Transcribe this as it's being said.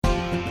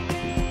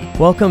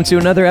Welcome to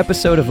another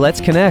episode of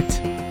Let's Connect.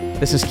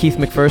 This is Keith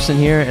McPherson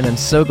here, and I'm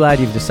so glad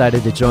you've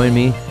decided to join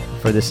me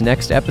for this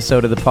next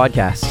episode of the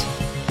podcast.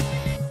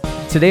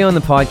 Today on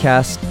the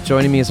podcast,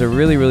 joining me is a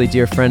really, really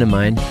dear friend of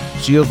mine,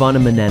 Giovanna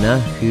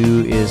Menena,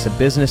 who is a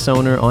business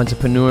owner,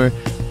 entrepreneur,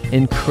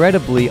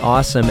 incredibly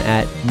awesome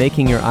at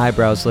making your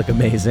eyebrows look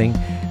amazing,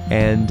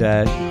 and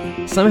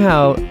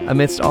somehow,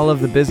 amidst all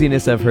of the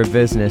busyness of her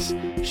business,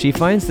 she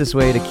finds this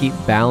way to keep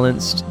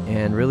balanced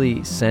and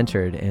really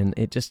centered, and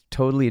it just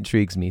totally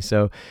intrigues me.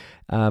 So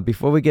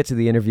before we get to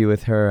the interview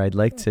with her, I'd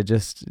like to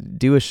just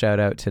do a shout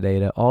out today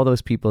to all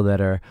those people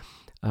that are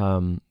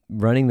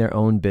running their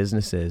own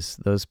businesses,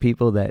 those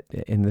people that,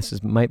 and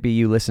might be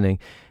you listening,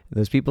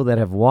 those people that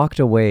have walked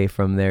away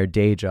from their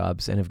day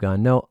jobs and have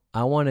gone, no,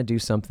 I want to do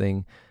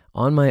something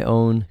on my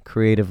own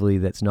creatively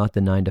that's not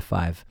the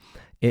 9-to-5.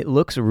 It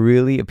looks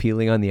really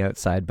appealing on the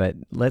outside, but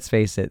let's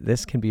face it,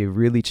 this can be a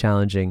really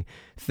challenging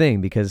thing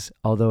because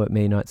although it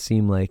may not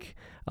seem like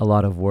a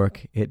lot of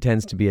work, it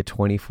tends to be a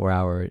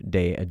 24-hour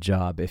day, a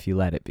job, if you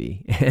let it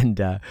be.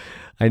 And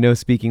I know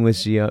speaking with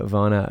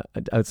Giovanna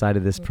outside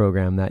of this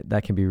program,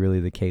 that can be really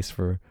the case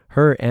for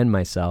her and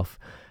myself.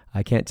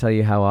 I can't tell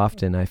you how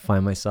often I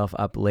find myself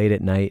up late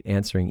at night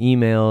answering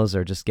emails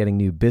or just getting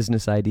new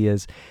business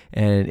ideas,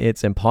 and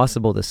it's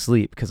impossible to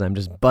sleep because I'm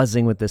just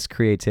buzzing with this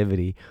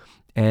creativity.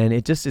 And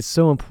it just is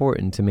so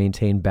important to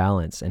maintain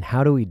balance. And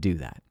how do we do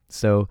that?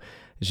 So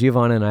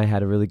Giovanna and I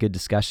had a really good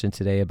discussion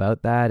today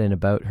about that and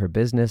about her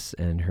business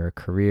and her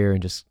career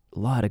and just a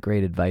lot of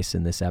great advice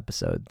in this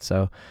episode.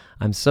 So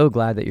I'm so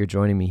glad that you're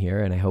joining me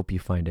here, and I hope you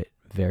find it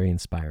very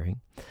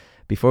inspiring.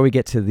 Before we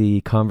get to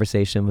the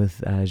conversation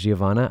with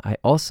Giovanna, I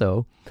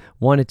also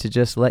wanted to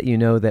just let you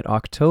know that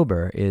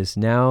October is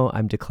now,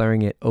 I'm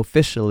declaring it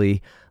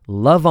officially,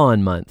 Love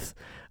On Month.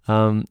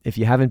 If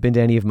you haven't been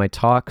to any of my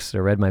talks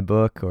or read my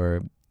book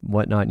or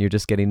whatnot, and you're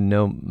just getting to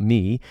know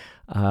me,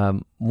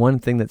 one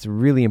thing that's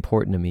really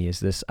important to me is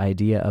this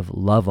idea of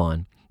love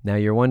on. Now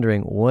you're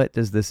wondering, what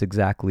does this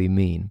exactly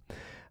mean?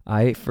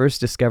 I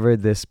first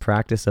discovered this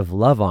practice of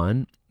love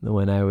on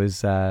when I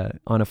was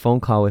on a phone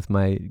call with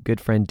my good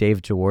friend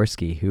Dave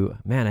Jaworski, who,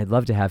 man, I'd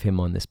love to have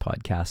him on this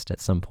podcast at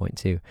some point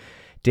too.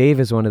 Dave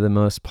is one of the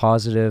most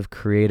positive,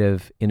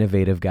 creative,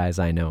 innovative guys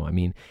I know. I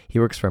mean, he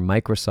works for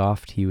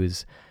Microsoft. He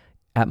was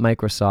at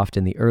Microsoft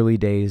in the early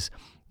days.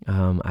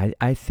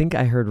 I think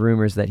I heard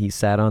rumors that he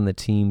sat on the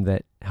team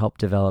that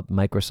helped develop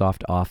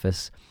Microsoft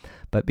Office.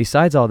 But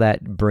besides all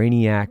that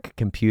brainiac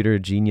computer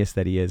genius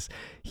that he is,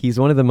 he's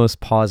one of the most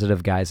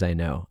positive guys I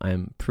know.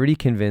 I'm pretty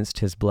convinced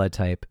his blood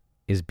type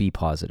is B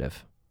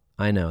positive.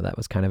 I know that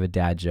was kind of a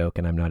dad joke,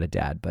 and I'm not a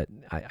dad, but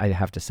I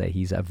have to say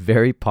he's a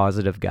very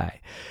positive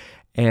guy.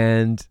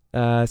 And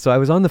so I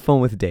was on the phone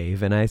with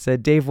Dave, and I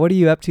said, Dave, what are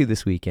you up to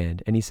this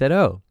weekend? And he said,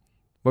 oh,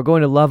 we're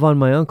going to love on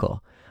my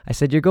uncle. I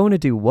said, you're going to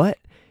do what?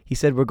 He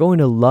said, we're going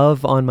to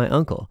love on my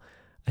uncle.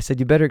 I said,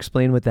 you better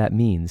explain what that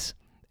means.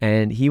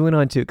 And he went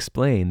on to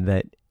explain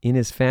that in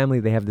his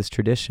family, they have this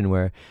tradition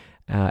where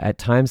at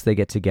times they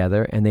get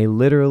together and they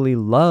literally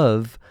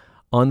love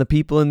on the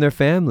people in their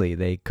family.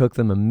 They cook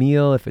them a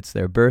meal if it's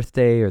their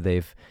birthday or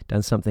they've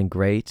done something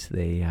great.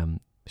 They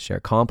share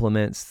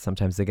compliments.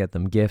 Sometimes they get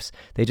them gifts.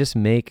 They just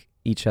make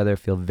each other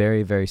feel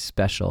very, very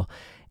special.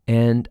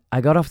 And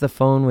I got off the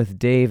phone with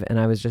Dave and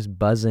I was just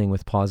buzzing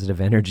with positive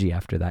energy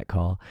after that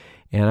call.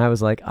 And I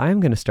was like, I'm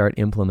going to start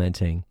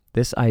implementing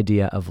this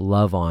idea of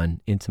love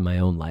on into my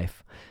own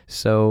life.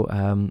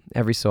 So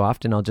every so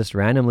often I'll just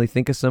randomly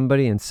think of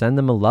somebody and send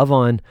them a love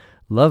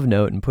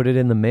note and put it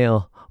in the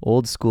mail,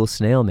 old school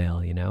snail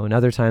mail, you know. And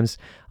other times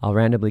I'll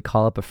randomly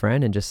call up a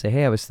friend and just say,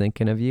 hey, I was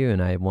thinking of you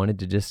and I wanted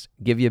to just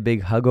give you a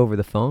big hug over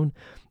the phone.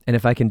 And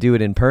if I can do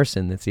it in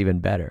person, that's even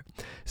better.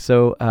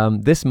 So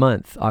this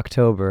month,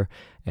 October,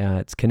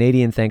 it's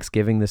Canadian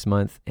Thanksgiving this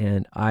month,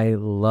 and I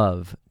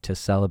love to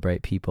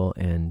celebrate people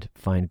and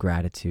find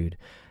gratitude.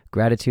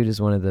 Gratitude is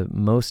one of the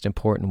most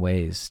important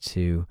ways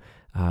to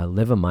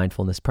live a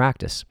mindfulness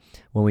practice.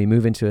 When we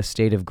move into a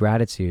state of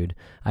gratitude,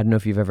 I don't know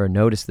if you've ever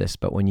noticed this,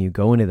 but when you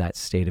go into that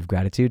state of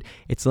gratitude,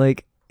 it's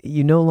like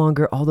you no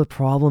longer, all the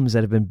problems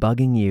that have been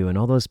bugging you and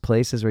all those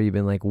places where you've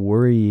been like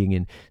worrying,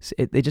 and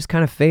they just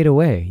kind of fade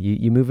away.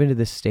 You move into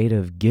this state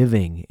of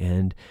giving.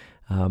 And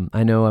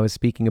I know I was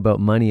speaking about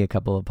money a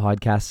couple of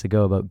podcasts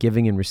ago about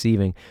giving and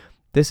receiving.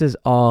 This is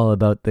all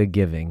about the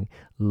giving.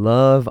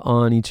 Love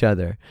on each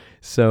other.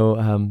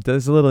 So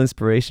there's a little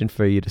inspiration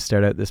for you to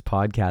start out this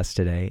podcast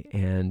today.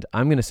 And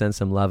I'm going to send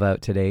some love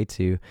out today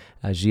to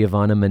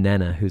Giovanna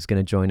Menena, who's going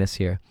to join us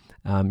here.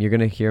 You're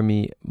going to hear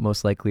me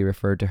most likely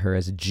refer to her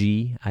as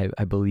G,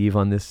 I believe,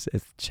 on this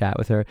chat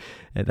with her.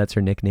 That's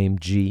her nickname,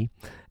 G.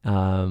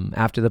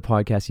 After the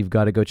podcast, you've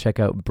got to go check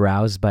out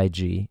Browse by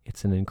G.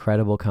 It's an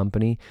incredible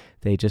company.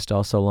 They just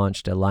also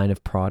launched a line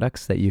of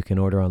products that you can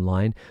order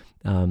online.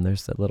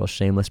 There's a little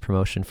shameless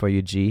promotion for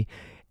you, G.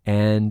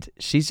 And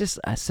she's just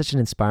such an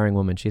inspiring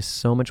woman. She has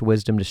so much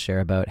wisdom to share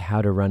about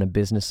how to run a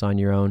business on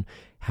your own,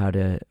 how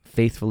to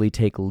faithfully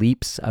take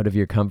leaps out of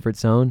your comfort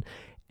zone,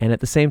 and at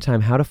the same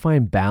time, how to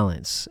find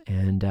balance.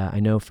 And I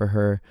know for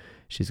her,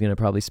 She's going to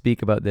probably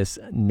speak about this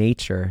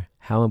nature,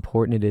 how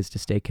important it is to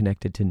stay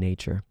connected to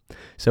nature.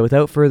 So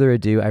without further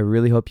ado, I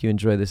really hope you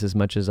enjoy this as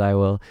much as I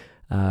will.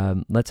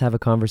 Let's have a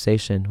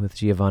conversation with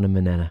Giovanna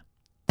Manena.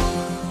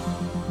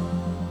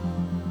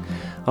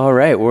 All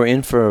right, we're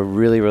in for a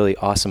really, really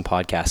awesome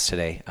podcast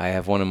today. I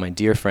have one of my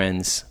dear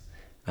friends,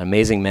 an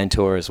amazing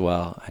mentor as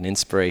well, an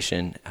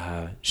inspiration.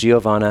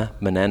 Giovanna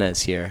Manena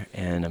is here,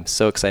 and I'm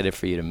so excited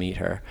for you to meet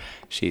her.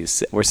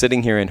 We're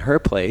sitting here in her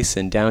place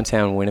in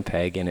downtown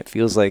Winnipeg, and it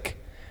feels like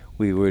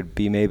we would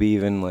be maybe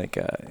even like,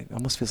 it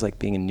almost feels like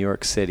being in New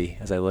York City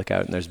as I look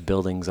out and there's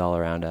buildings all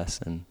around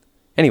us. And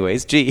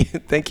anyways, G,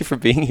 thank you for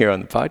being here on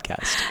the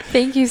podcast.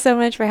 Thank you so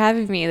much for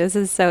having me. This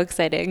is so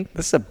exciting.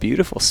 This is a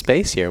beautiful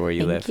space here where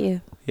you live. Thank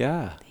you.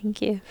 Yeah.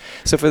 Thank you.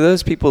 So for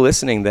those people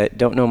listening that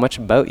don't know much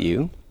about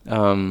you,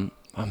 oh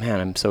man,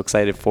 I'm so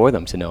excited for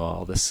them to know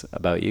all this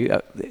about you.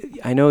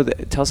 I know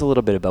that, tell us a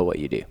little bit about what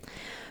you do.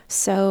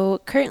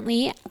 So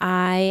currently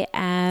I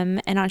am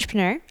an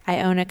entrepreneur.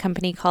 I own a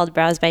company called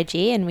Brows by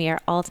G, and we are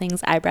all things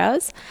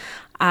eyebrows.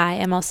 I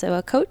am also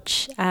a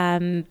coach,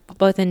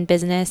 both in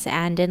business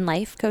and in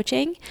life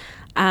coaching.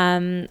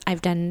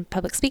 I've done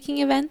public speaking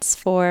events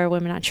for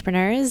women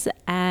entrepreneurs,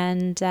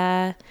 and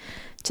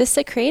just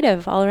a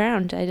creative all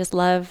around. I just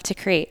love to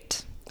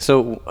create.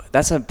 So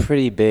that's a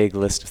pretty big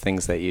list of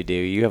things that you do.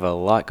 You have a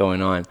lot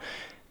going on.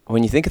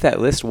 When you think of that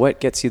list, what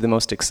gets you the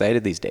most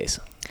excited these days?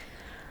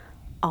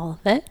 All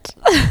of it.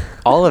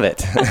 All of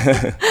it.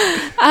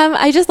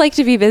 I just like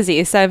to be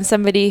busy. So I'm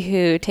somebody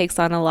who takes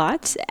on a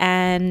lot.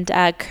 And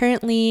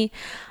currently,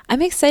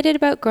 I'm excited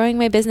about growing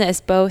my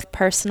business, both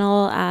personal,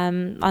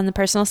 on the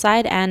personal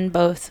side and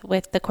both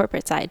with the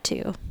corporate side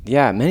too.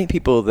 Yeah, many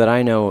people that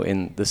I know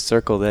in the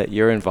circle that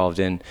you're involved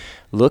in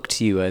look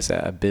to you as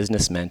a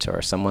business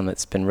mentor, someone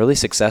that's been really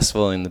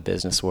successful in the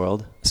business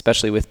world,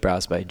 especially with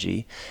Brows by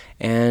G.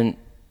 And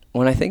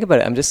when I think about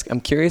it,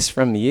 I'm curious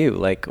from you,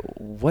 like,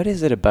 what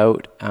is it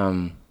about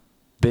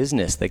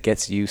business that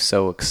gets you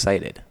so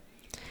excited?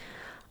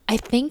 I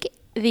think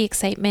the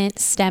excitement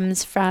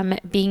stems from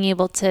being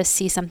able to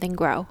see something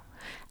grow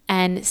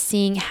and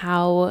seeing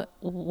how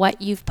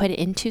what you've put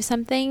into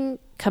something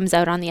comes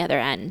out on the other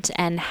end,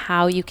 and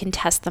how you can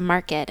test the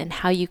market and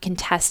how you can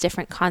test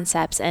different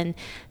concepts and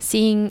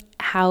seeing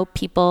how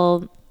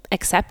people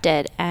accept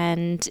it.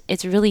 And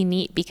it's really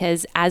neat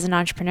because as an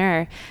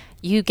entrepreneur,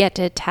 you get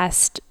to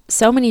test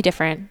so many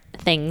different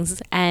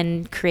things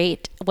and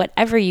create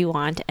whatever you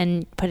want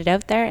and put it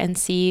out there and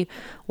see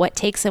what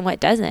takes and what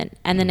doesn't.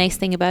 And the nice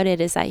thing about it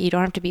is that you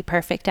don't have to be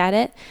perfect at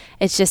it.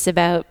 It's just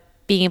about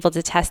being able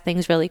to test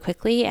things really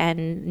quickly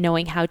and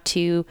knowing how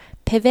to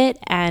pivot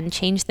and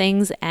change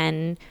things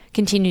and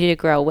continue to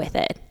grow with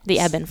it, the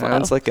ebb and flow.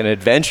 Sounds like an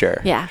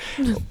adventure. Yeah.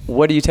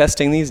 What are you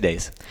testing these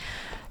days?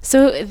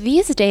 So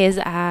these days,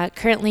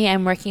 currently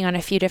I'm working on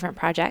a few different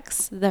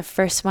projects. The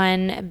first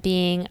one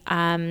being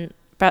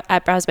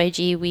at Brows by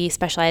G, we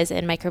specialize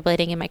in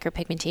microblading and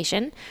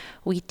micropigmentation.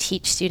 We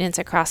teach students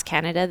across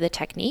Canada the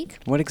technique.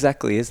 What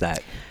exactly is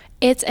that?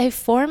 It's a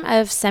form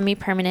of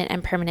semi-permanent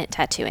and permanent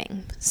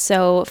tattooing.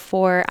 So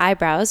for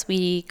eyebrows,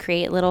 we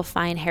create little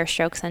fine hair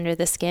strokes under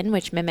the skin,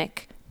 which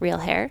mimic real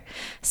hair.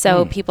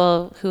 So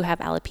people who have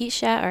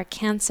alopecia or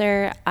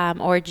cancer,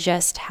 or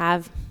just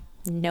have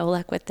no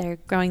luck with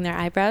growing their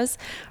eyebrows,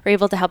 we're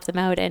able to help them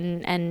out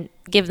and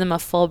give them a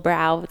full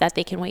brow that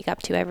they can wake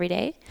up to every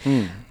day.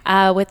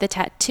 With the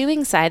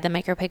tattooing side, the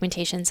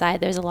micropigmentation side,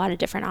 there's a lot of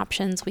different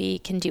options. We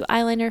can do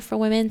eyeliner for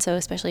women, so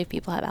especially if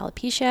people have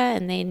alopecia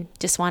and they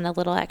just want a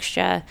little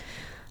extra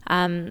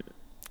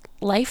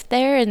life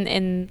there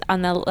and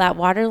on that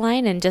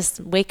waterline and just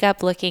wake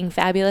up looking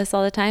fabulous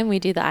all the time. We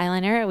do the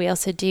eyeliner. We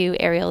also do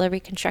areola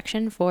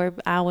reconstruction for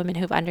women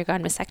who've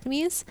undergone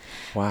mastectomies.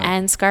 Wow.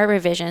 And scar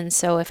revision.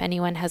 So if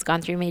anyone has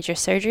gone through major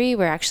surgery,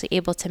 we're actually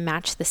able to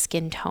match the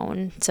skin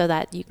tone so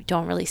that you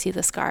don't really see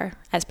the scar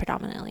as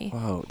predominantly.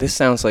 Whoa, this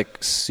sounds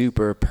like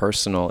super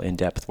personal,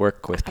 in-depth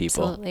work with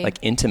people. Absolutely. Like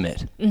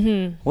intimate.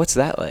 What's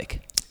that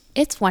like?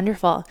 It's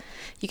wonderful.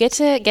 You get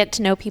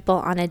to know people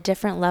on a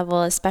different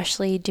level,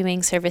 especially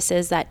doing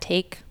services that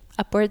take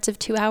upwards of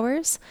 2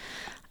 hours.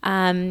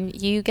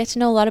 You get to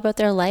know a lot about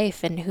their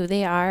life and who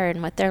they are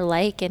and what they're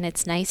like, and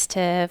it's nice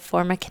to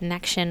form a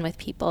connection with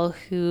people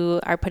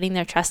who are putting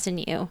their trust in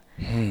you.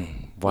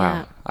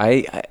 Wow.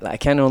 Yeah. I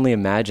can only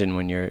imagine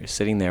when you're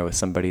sitting there with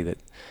somebody that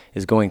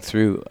is going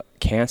through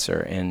cancer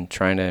and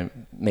trying to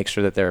make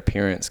sure that their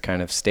appearance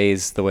kind of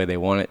stays the way they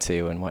want it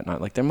to and whatnot.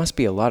 Like, there must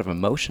be a lot of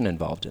emotion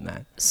involved in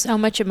that. So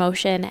much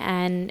emotion.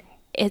 And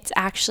it's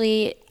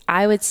actually,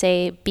 I would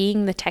say,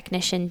 being the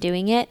technician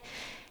doing it,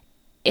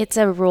 it's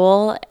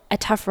a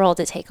tough role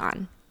to take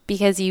on,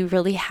 because you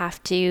really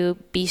have to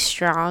be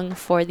strong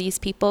for these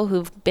people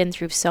who've been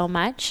through so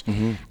much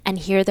and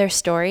hear their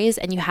stories,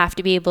 and you have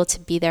to be able to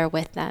be there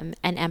with them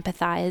and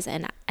empathize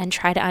and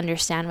try to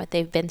understand what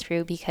they've been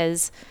through,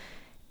 because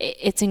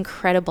it's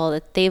incredible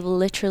that they've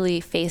literally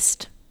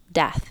faced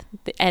death,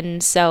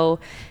 and so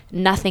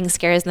nothing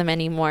scares them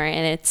anymore.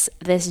 And it's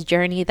this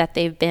journey that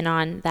they've been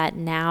on that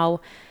now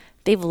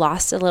they've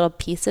lost a little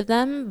piece of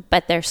them,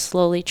 but they're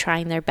slowly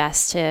trying their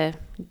best to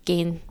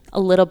gain a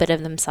little bit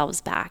of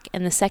themselves back.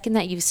 And the second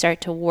that you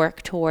start to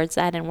work towards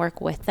that and work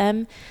with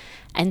them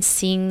and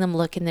seeing them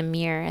look in the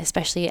mirror,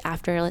 especially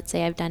after, let's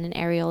say I've done an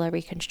areola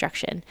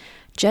reconstruction,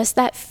 just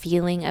that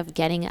feeling of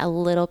getting a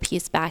little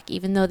piece back,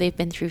 even though they've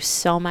been through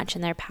so much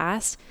in their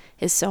past,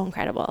 is so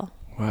incredible.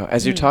 Wow.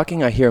 As you're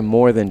talking, I hear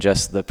more than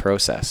just the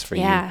process for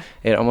you.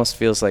 It almost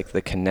feels like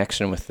the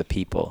connection with the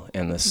people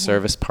and the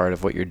service part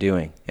of what you're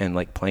doing, and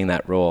like playing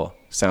that role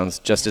sounds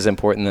just as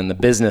important than the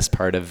business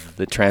part of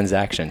the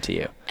transaction to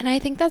you. And I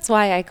think that's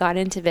why I got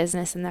into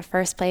business in the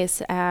first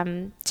place,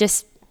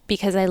 just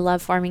because I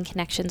love forming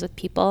connections with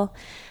people,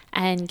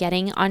 and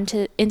getting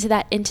into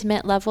that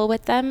intimate level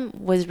with them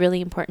was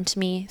really important to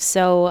me.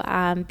 So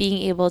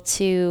being able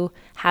to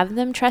have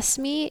them trust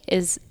me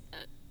is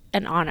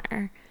an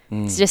honor.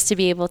 It's just to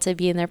be able to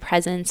be in their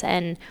presence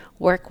and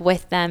work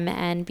with them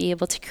and be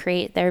able to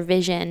create their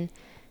vision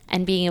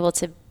and being able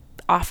to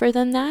offer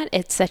them that.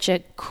 It's such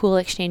a cool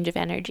exchange of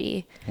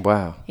energy.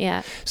 Wow.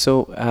 Yeah.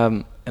 So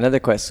another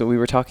question. So we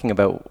were talking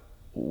about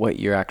what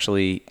you're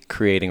actually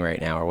creating right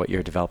now, or what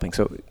you're developing.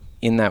 So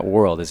in that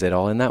world, is it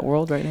all in that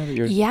world right now that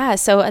you're? Yeah.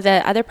 So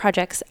the other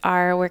projects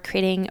we're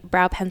creating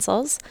brow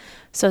pencils.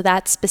 So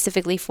that's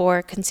specifically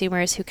for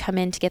consumers who come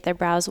in to get their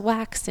brows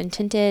waxed and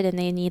tinted, and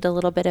they need a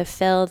little bit of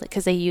fill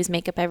because they use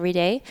makeup every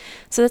day.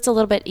 So that's a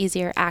little bit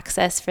easier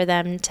access for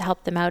them to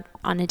help them out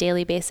on a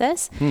daily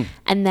basis.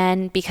 And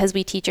then because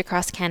we teach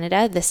across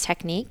Canada this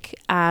technique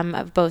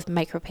of both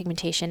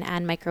micropigmentation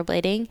and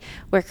microblading,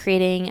 we're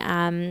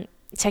creating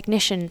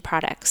technician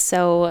products.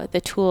 So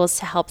the tools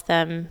to help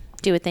them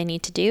do what they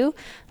need to do,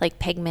 like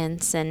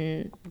pigments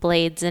and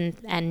blades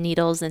and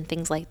needles and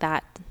things like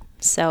that.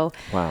 So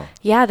wow.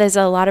 Yeah, there's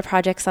a lot of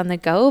projects on the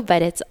go,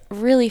 but it's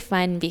really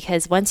fun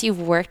because once you've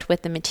worked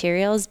with the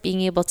materials, being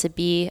able to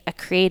be a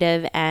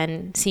creative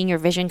and seeing your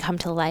vision come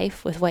to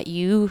life with what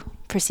you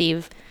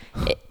perceive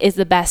is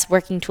the best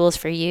working tools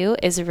for you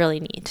is really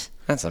neat.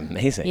 That's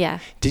amazing. Yeah.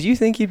 Did you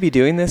think you'd be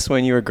doing this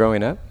when you were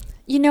growing up?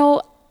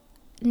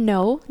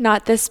 No,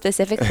 not this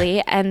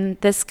specifically.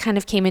 And this kind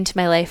of came into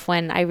my life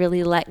when I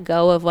really let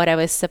go of what I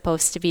was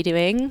supposed to be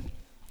doing.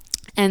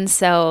 And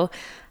so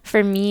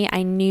for me,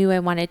 I knew I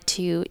wanted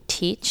to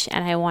teach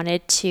and I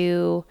wanted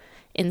to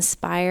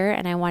inspire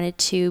and I wanted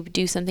to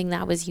do something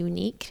that was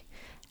unique.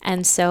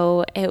 And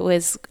so it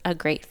was a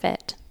great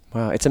fit.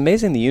 Wow. It's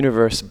amazing the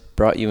universe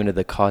brought you into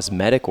the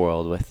cosmetic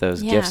world with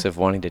those gifts of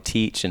wanting to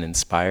teach and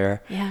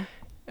inspire. Yeah.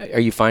 Are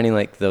you finding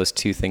like those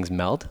two things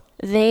meld?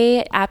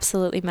 They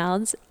absolutely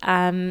meld,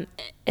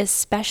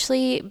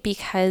 especially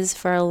because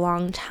for a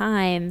long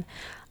time,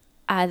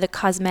 the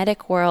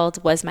cosmetic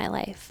world was my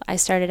life. I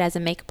started as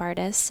a makeup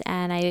artist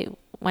and I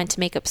went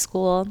to makeup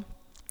school,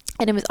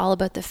 and it was all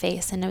about the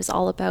face, and it was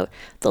all about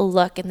the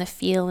look and the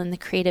feel and the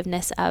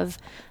creativeness of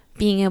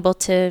being able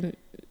to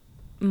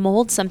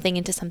mold something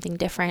into something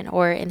different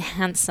or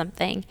enhance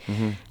something.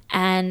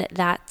 And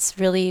that's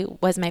really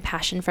was my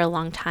passion for a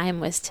long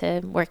time, was to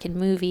work in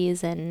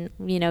movies and,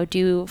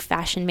 do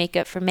fashion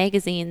makeup for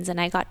magazines.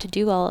 And I got to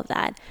do all of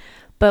that.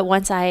 But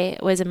once I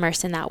was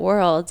immersed in that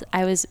world,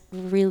 I was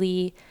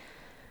really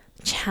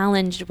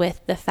challenged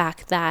with the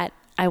fact that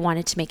I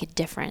wanted to make a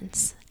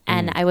difference.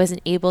 And I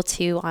wasn't able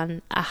to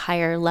on a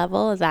higher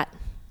level, that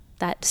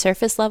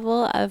surface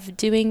level of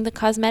doing the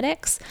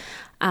cosmetics.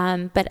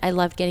 But I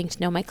loved getting to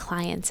know my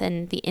clients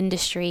and the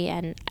industry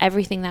and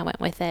everything that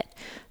went with it.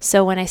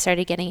 So when I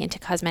started getting into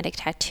cosmetic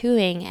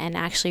tattooing and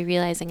actually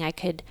realizing I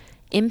could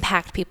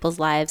impact people's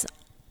lives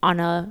on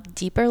a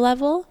deeper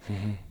level,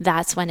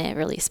 that's when it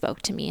really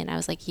spoke to me. And I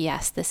was like,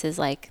 yes, this is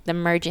like the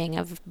merging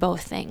of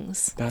both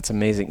things. That's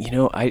amazing.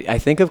 I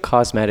think of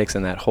cosmetics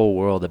and that whole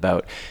world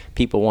about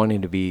people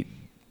wanting to be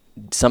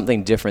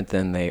something different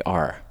than they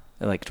are.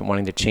 Like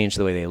wanting to change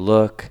the way they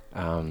look,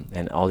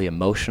 and all the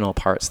emotional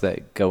parts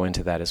that go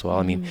into that as well.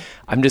 I mean,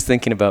 I'm just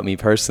thinking about me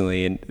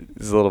personally, and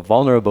it's a little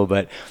vulnerable,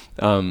 but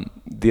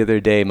the other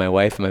day, my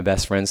wife and my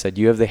best friend said,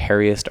 "You have the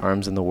hairiest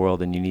arms in the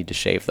world and you need to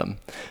shave them."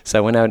 So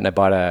I went out and I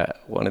bought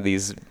one of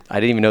these, I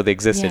didn't even know they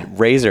existed,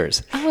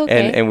 razors. Oh,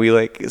 okay. And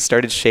we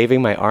started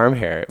shaving my arm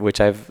hair, which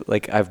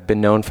I've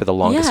been known for the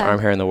longest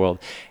arm hair in the world.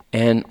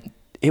 And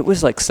it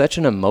was like such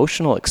an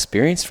emotional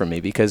experience for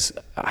me because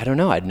I don't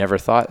know, I'd never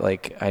thought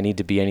like I need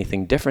to be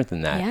anything different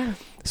than that. Yeah.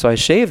 So I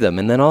shaved them,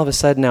 and then all of a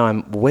sudden now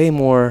I'm way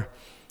more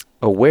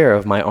aware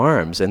of my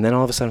arms. And then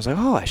all of a sudden I was like,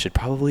 oh, I should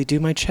probably do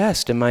my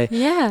chest and my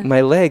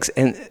legs.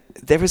 And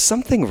there was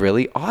something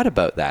really odd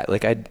about that.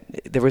 Like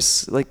there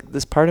was like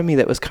this part of me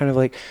that was kind of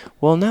like,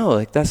 well, no,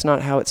 like that's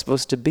not how it's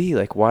supposed to be.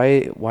 Like,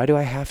 why do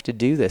I have to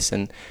do this?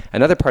 And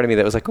another part of me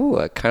that was like, oh,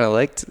 I kind of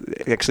liked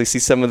actually see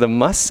some of the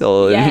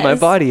muscle in my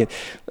body.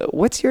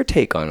 What's your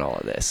take on all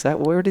of this?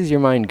 Where does your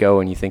mind go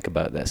when you think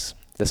about this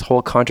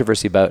whole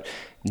controversy about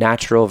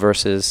natural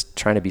versus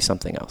trying to be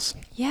something else?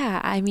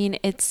 Yeah. I mean,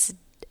 it's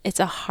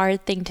a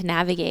hard thing to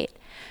navigate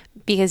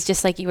because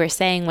just like you were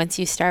saying, once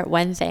you start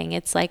one thing,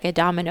 it's like a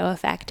domino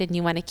effect and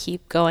you want to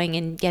keep going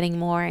and getting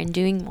more and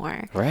doing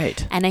more.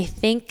 Right. And I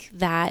think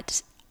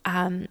that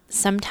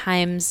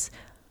sometimes,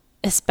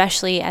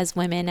 especially as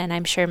women, and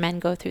I'm sure men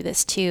go through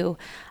this too,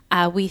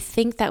 we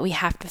think that we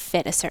have to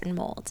fit a certain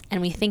mold,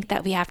 and we think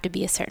that we have to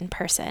be a certain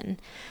person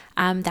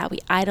that we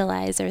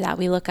idolize or that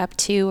we look up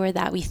to or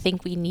that we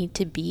think we need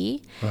to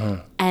be.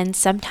 And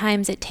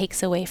sometimes it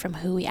takes away from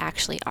who we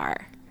actually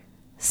are.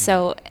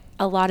 So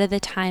a lot of the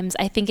times,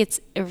 I think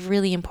it's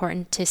really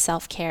important to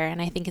self-care,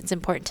 and I think it's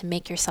important to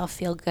make yourself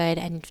feel good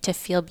and to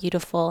feel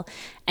beautiful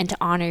and to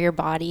honor your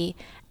body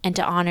and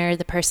to honor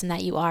the person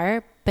that you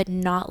are, but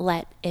not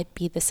let it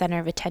be the center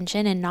of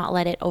attention and not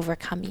let it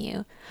overcome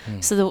you.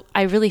 So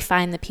I really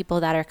find the people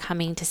that are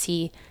coming to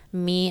see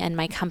me and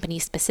my company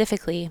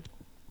specifically,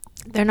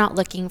 they're not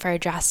looking for a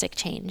drastic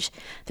change.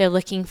 They're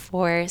looking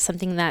for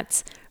something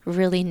that's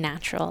really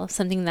natural,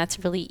 something that's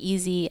really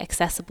easy,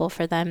 accessible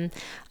for them,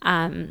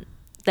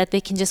 that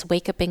they can just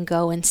wake up and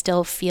go and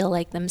still feel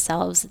like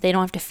themselves. They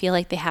don't have to feel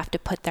like they have to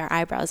put their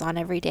eyebrows on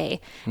every day.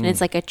 And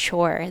it's like a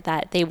chore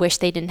that they wish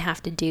they didn't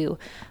have to do.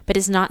 But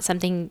it's not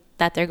something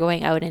that they're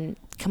going out and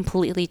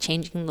completely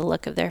changing the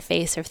look of their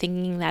face or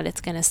thinking that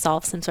it's going to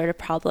solve some sort of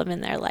problem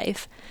in their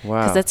life. Wow.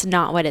 Because that's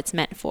not what it's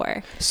meant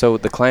for. So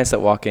the clients that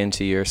walk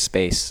into your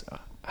space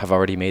have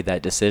already made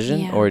that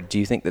decision? Yeah. Or do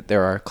you think that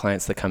there are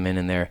clients that come in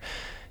and they're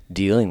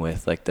dealing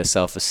with like the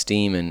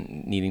self-esteem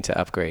and needing to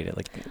upgrade it,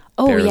 like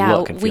their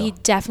look and feel? We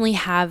definitely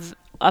have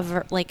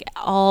like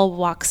all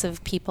walks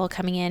of people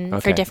coming in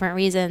for different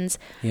reasons.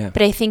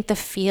 But I think the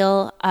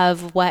feel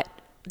of what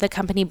the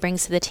company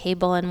brings to the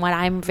table and what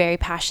I'm very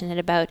passionate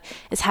about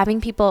is having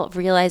people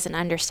realize and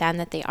understand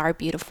that they are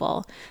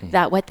beautiful,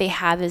 that what they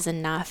have is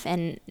enough,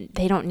 and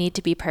they don't need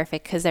to be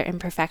perfect because their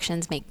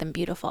imperfections make them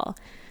beautiful.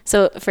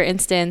 So for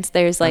instance,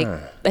 there's like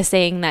a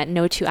saying that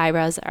no two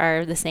eyebrows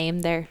are the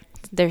same. They're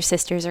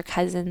sisters or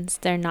cousins.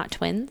 They're not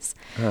twins.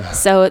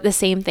 So the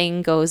same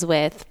thing goes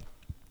with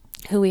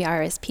who we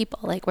are as people.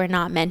 Like, we're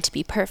not meant to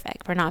be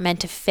perfect. We're not meant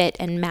to fit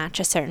and match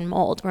a certain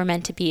mold. We're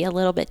meant to be a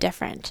little bit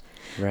different.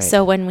 Right.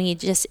 So when we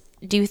just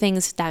do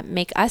things that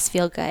make us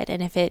feel good,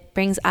 and if it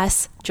brings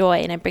us joy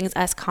and it brings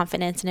us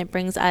confidence and it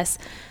brings us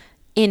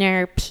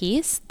inner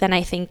peace, then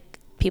I think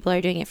people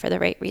are doing it for the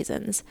right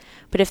reasons.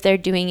 But if they're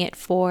doing it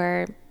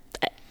for,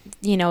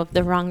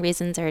 the wrong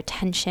reasons or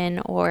attention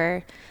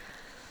or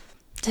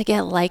to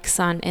get likes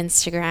on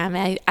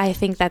Instagram, I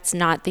think that's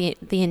not the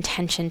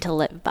intention to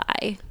live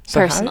by, so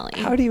personally.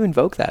 How do you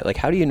invoke that? Like,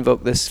 how do you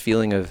invoke this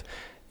feeling of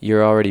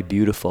you're already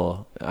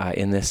beautiful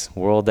in this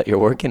world that you're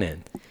working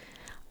in?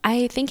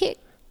 I think it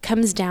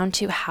comes down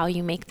to how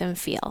you make them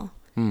feel.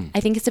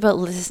 I think it's about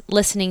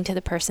listening to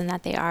the person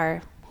that they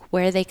are,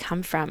 where they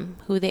come from,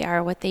 who they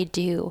are, what they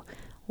do,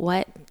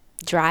 what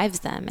drives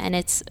them. And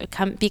it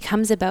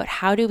becomes about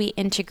how do we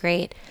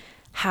integrate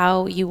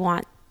how you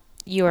want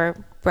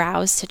your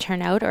brows to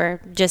turn out,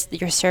 or just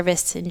your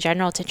service in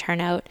general to turn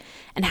out,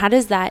 and how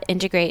does that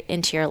integrate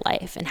into your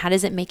life, and how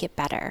does it make it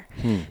better?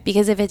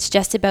 Because if it's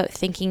just about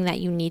thinking that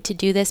you need to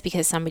do this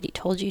because somebody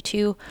told you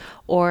to,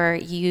 or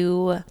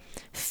you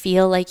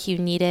feel like you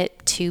need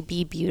it to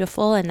be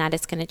beautiful and that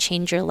it's going to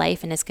change your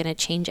life and it's going to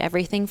change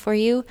everything for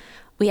you,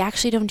 we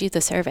actually don't do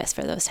the service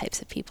for those types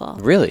of people.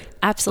 Really?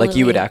 Absolutely. Like,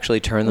 you would actually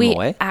turn them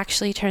away? We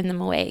actually turn them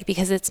away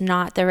because it's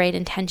not the right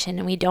intention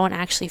and we don't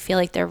actually feel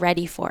like they're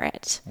ready for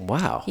it.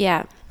 Wow.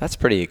 Yeah. That's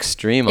pretty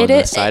extreme on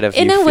the side of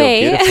you feel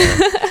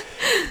beautiful.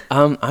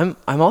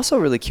 I'm also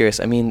really curious.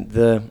 I mean,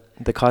 the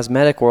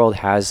cosmetic world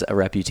has a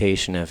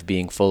reputation of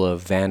being full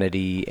of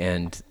vanity,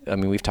 and I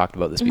mean, we've talked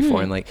about this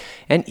before,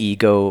 and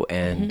ego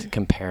and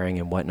comparing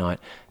and whatnot.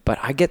 But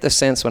I get the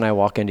sense when I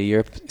walk into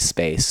your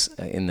space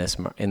in this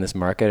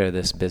market or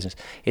this business,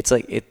 it's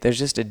like there's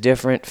just a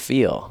different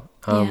feel.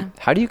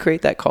 How do you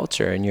create that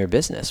culture in your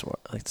business?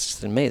 It's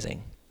just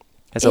amazing.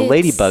 As a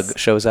ladybug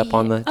shows up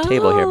on the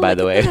table here, by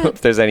the way, if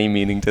there's any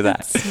meaning to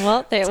that.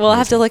 Well, we'll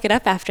have to look it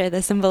up after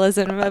the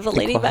symbolism of a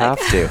ladybug. We'll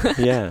have to,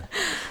 yeah.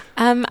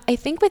 I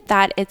think with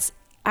that, it's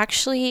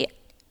actually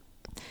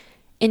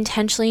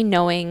intentionally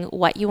knowing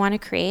what you want to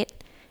create.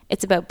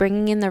 It's about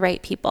bringing in the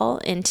right people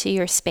into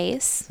your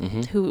space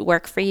who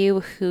work for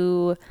you,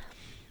 who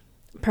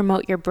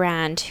promote your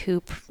brand,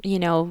 who,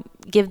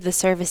 give the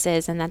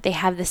services, and that they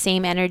have the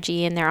same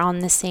energy and they're on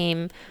the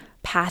same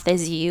path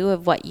as you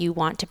of what you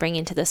want to bring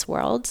into this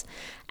world.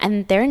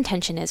 And their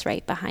intention is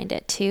right behind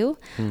it too.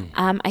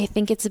 I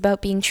think it's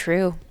about being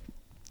true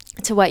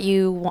to what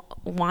you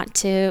want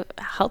to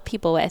help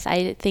people with.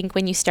 I think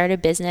when you start a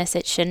business,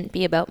 it shouldn't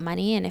be about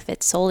money. And if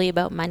it's solely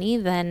about money,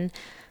 then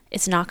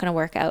it's not going to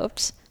work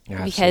out.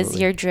 Because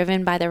you're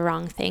driven by the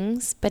wrong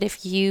things. But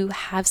if you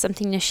have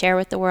something to share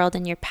with the world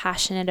and you're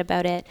passionate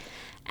about it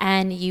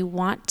and you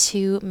want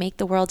to make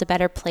the world a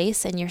better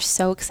place and you're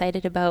so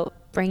excited about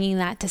bringing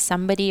that to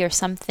somebody or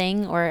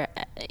something, or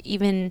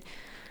even,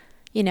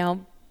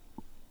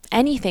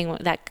 anything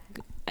that,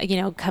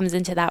 comes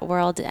into that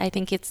world, I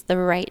think it's the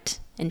right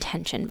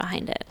intention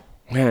behind it.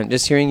 Man,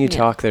 just hearing you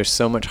talk, there's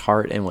so much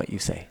heart in what you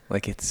say.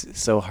 Like, it's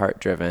so heart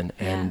driven.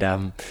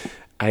 And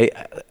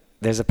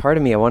there's a part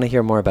of me, I want to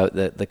hear more about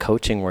the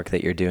coaching work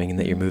that you're doing and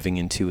that you're moving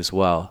into as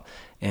well.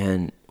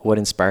 And what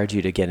inspired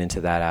you to get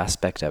into that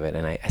aspect of it?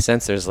 And I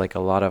sense there's like a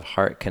lot of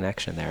heart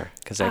connection there,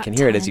 because I can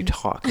hear it as you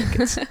talk.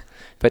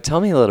 But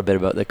tell me a little bit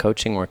about the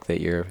coaching work that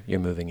you're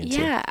moving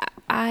into. Yeah,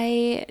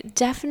 I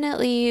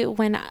definitely,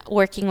 when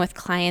working with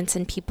clients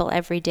and people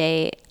every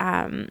day,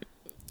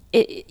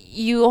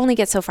 you only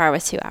get so far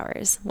with 2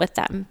 hours with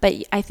them.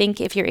 But I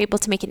think if you're able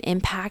to make an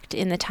impact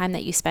in the time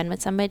that you spend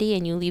with somebody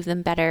and you leave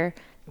them better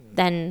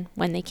than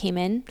when they came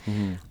in,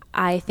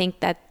 I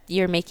think that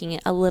you're making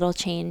a little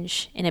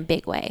change in a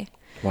big way.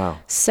 Wow.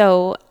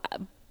 So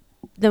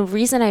the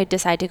reason I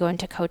decided to go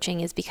into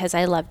coaching is because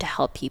I love to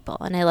help people,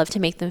 and I love to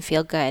make them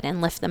feel good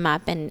and lift them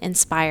up and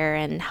inspire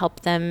and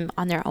help them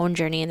on their own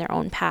journey and their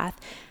own path.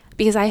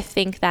 Because I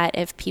think that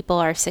if people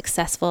are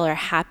successful or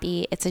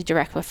happy, it's a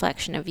direct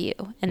reflection of you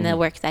and the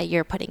work that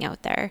you're putting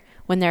out there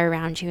when they're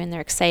around you and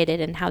they're excited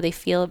and how they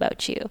feel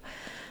about you.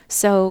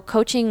 So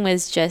coaching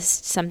was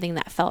just something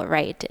that felt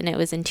right, and it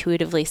was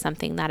intuitively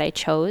something that I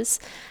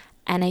chose.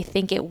 And I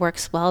think it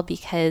works well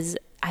because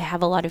I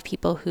have a lot of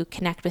people who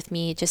connect with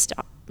me just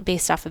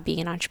based off of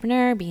being an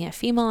entrepreneur, being a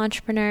female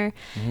entrepreneur,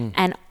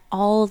 and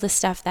all the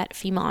stuff that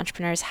female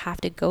entrepreneurs have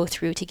to go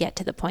through to get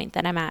to the point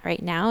that I'm at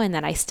right now and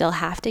that I still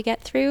have to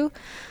get through,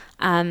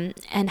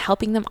 and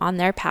helping them on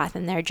their path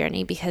and their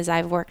journey, because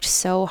I've worked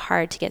so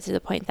hard to get to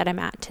the point that I'm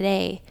at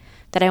today,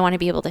 that I want to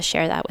be able to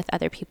share that with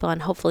other people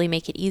and hopefully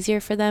make it easier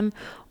for them,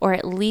 or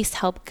at least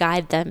help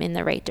guide them in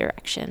the right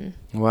direction.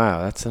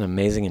 Wow, that's an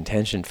amazing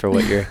intention for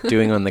what you're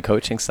doing on the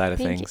coaching side of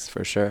things,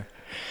 for sure.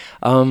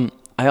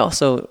 I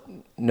also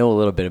know a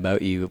little bit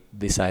about you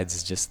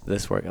besides just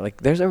this work.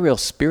 Like, there's a real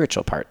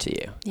spiritual part to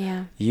you.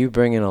 Yeah. You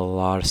bring in a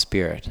lot of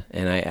spirit,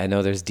 and I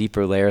know there's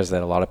deeper layers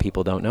that a lot of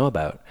people don't know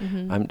about.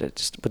 I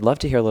just would love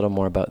to hear a little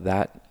more about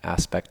that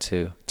aspect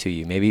to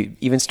you. Maybe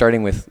even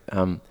starting with,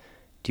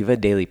 do you have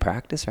a daily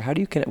practice, or how do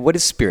you connect? What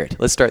is spirit?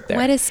 Let's start there.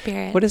 What is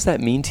spirit? What does that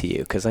mean to you?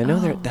 Because I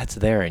know that's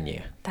there in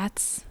you.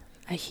 That's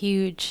a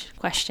huge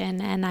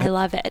question, and I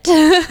love it.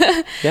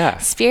 Yeah.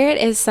 Spirit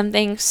is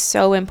something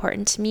so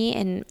important to me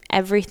in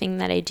everything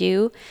that I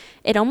do.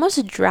 It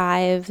almost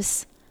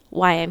drives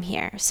why I'm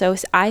here. So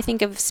I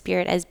think of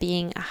spirit as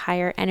being a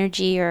higher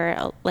energy,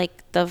 or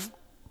like the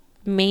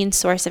main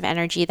source of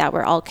energy that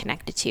we're all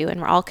connected to,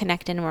 and we're all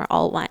connected and we're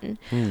all one.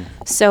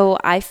 So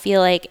I feel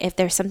like if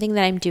there's something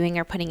that I'm doing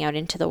or putting out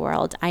into the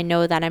world, I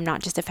know that I'm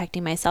not just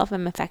affecting myself,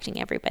 I'm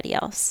affecting everybody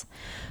else.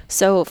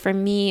 So for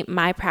me,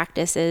 my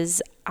practice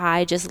is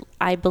I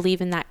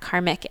believe in that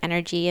karmic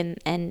energy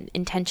and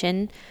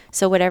intention.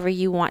 So whatever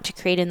you want to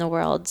create in the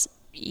world,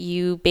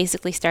 you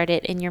basically start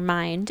it in your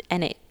mind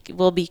and it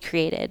will be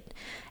created.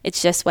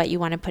 It's just what you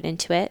want to put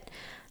into it.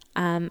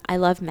 I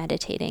love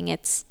meditating.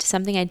 It's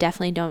something I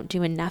definitely don't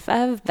do enough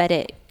of, but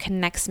it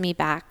connects me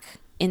back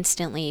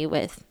instantly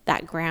with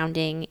that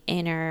grounding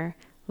inner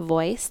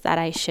voice that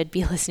I should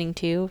be listening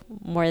to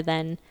more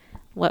than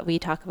what we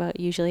talk about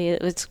usually.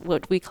 It's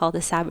what we call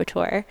the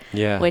saboteur,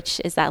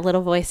 which is that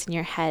little voice in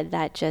your head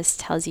that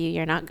just tells you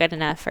you're not good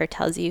enough, or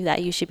tells you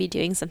that you should be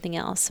doing something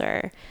else,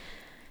 or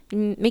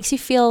makes you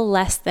feel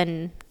less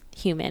than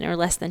human or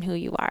less than who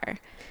you are.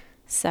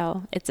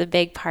 So it's a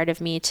big part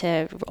of me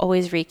to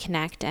always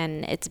reconnect,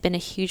 and it's been a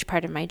huge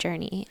part of my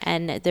journey,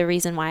 and the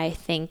reason why I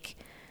think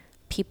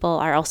people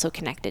are also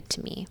connected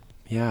to me.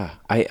 Yeah,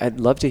 I'd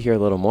love to hear a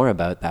little more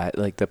about that,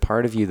 like the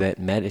part of you that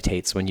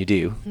meditates when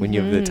you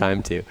have the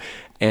time to,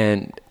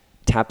 and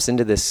taps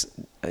into this.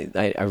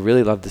 I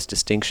really love this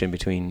distinction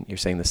between, you're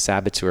saying, the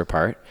saboteur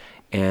part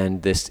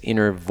and this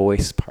inner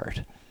voice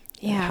part.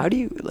 Yeah. How do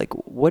you,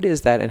 what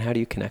is that, and how do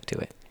you connect to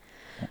it?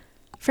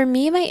 For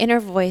me, my inner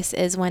voice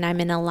is when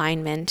I'm in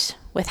alignment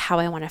with how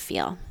I want to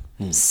feel.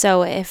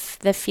 So if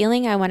the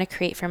feeling I want to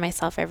create for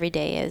myself every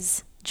day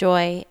is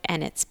joy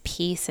and it's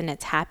peace and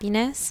it's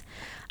happiness,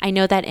 I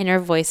know that inner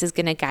voice is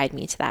going to guide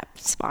me to that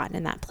spot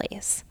and that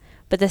place.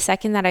 But the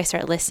second that I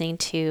start listening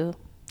to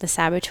the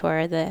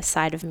saboteur, the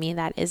side of me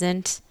that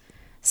isn't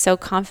so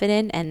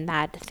confident and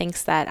that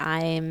thinks that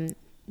I'm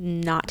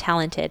not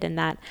talented and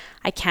that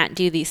I can't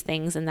do these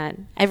things and that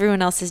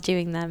everyone else is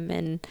doing them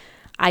and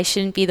I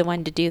shouldn't be the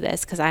one to do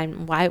this because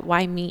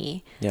why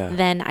me?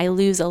 Then I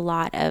lose a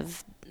lot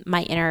of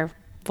my inner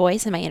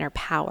voice and my inner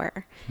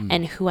power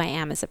and who I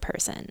am as a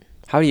person.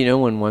 How do you know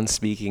when one's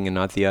speaking and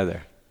not the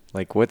other?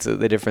 Like, what's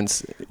the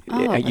difference?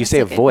 Oh, you say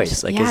a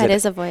voice. Like, yeah, it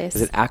is a voice.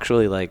 Is it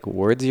actually like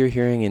words you're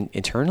hearing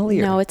internally?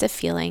 No, it's a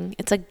feeling.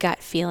 It's a gut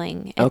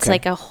feeling. It's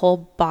like a whole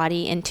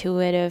body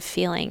intuitive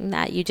feeling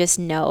that you just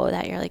know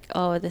that you're like,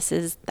 oh, this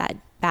is that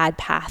bad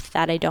path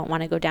that I don't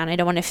want to go down. I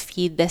don't want to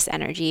feed this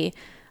energy.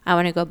 I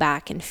want to go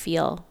back and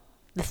feel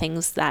the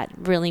things that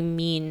really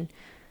mean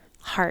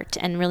heart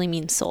and really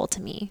mean soul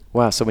to me.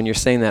 Wow. So when you're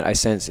saying that, I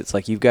sense it's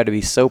like you've got to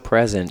be so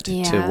present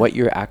to what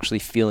you're actually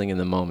feeling in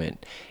the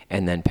moment,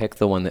 and then pick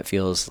the one that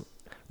feels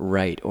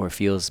right or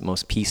feels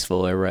most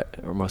peaceful or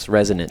most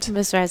resonant.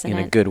 Most resonant.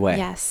 In a good way.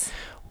 Yes.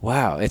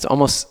 Wow. It's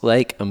almost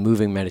like a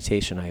moving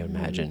meditation, I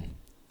imagine.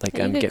 Like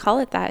you could call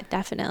it that,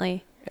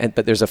 definitely.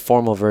 But there's a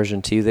formal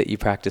version too that you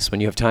practice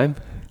when you have time?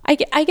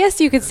 I guess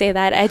you could say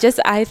that.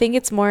 I think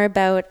it's more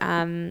about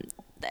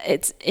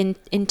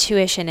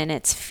intuition and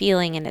it's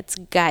feeling and it's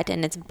gut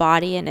and it's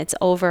body and it's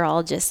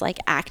overall just like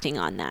acting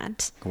on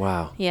that.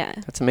 Wow. Yeah.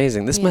 That's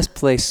amazing. This must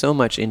play so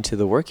much into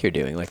the work you're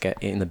doing, like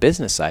in the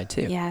business side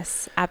too.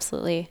 Yes,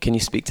 absolutely. Can you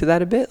speak to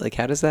that a bit? Like,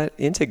 how does that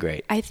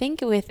integrate? I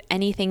think with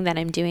anything that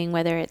I'm doing,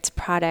 whether it's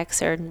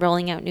products or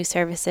rolling out new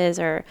services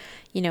or,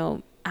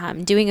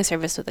 doing a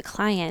service with a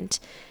client,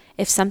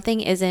 if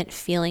something isn't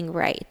feeling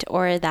right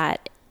or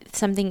that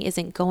something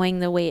isn't going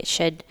the way it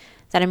should,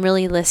 that I'm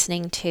really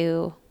listening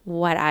to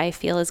what I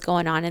feel is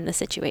going on in the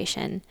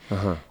situation.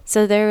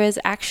 So there was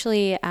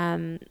actually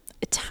a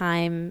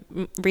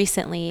time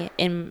recently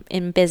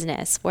in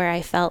business where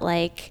I felt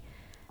like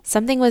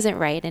something wasn't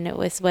right, and it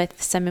was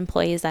with some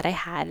employees that I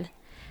had,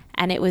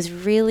 and it was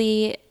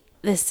really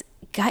this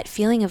gut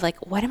feeling of like,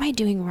 what am I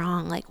doing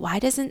wrong? Like, why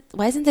isn't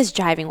this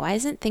jiving? Why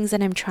isn't things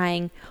that I'm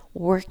trying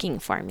working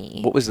for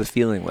me? What was the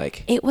feeling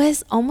like? It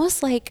was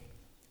almost like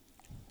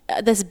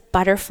this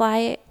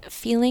butterfly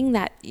feeling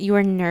that you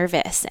were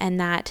nervous and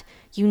that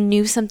you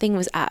knew something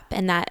was up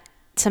and that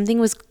something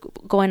was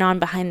going on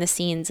behind the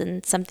scenes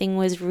and something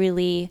was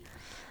really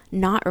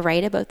not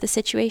right about the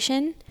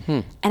situation.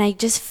 And I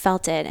just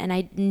felt it. And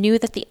I knew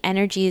that the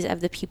energies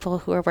of the people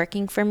who were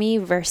working for me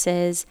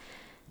versus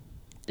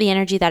the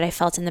energy that I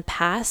felt in the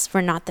past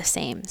were not the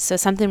same. So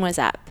something was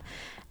up.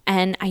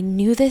 And I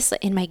knew this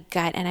in my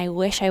gut, and I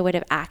wish I would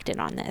have acted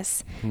on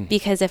this.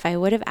 Because if I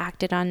would have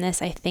acted on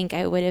this, I think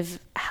I would have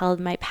held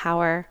my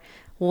power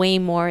way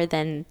more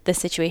than the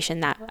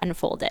situation that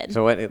unfolded.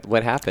 So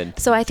what happened?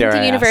 So I think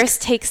the universe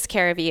takes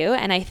care of you,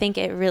 and I think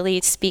it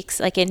really speaks,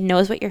 like it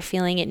knows what you're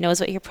feeling, it knows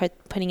what you're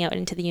putting out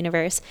into the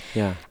universe.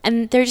 Yeah.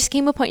 And there just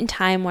came a point in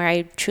time where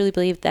I truly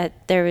believed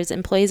that there was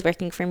employees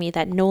working for me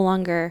that no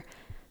longer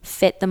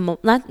fit the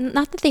mold. Not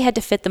that they had to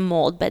fit the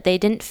mold, but they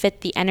didn't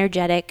fit the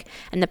energetic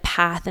and the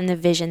path and the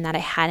vision that I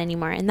had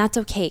anymore. And that's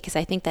okay, because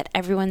I think that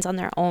everyone's on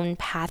their own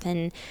path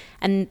and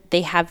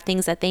they have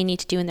things that they need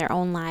to do in their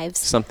own lives.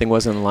 Something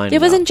wasn't aligned.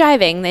 It wasn't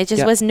jiving. It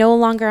just was no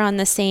longer on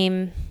the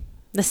same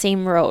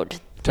road.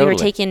 Totally. We were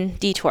taking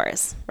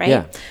detours, right?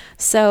 Yeah.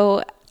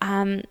 So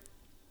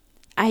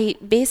I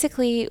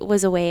basically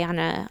was away on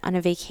a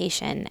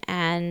vacation,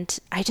 and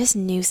I just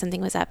knew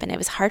something was up, and it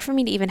was hard for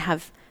me to even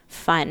have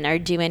fun or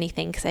do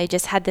anything because I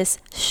just had this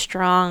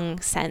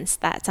strong sense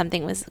that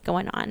something was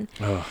going on.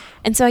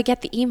 And so I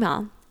get the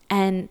email,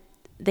 and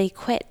they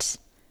quit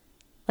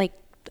like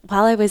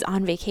while I was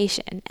on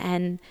vacation.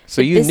 And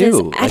so you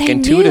knew, like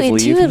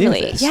intuitively you knew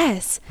this.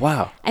 Yes.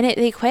 Wow. And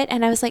they quit,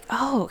 and I was like,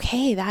 oh,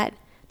 okay, that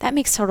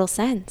makes total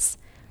sense.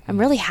 I'm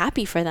really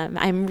happy for them.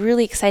 I'm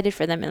really excited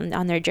for them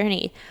on their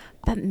journey.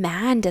 But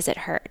man, does it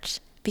hurt.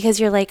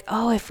 Because you're like,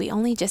 oh, if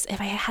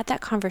I had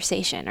that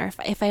conversation, or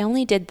if I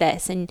only did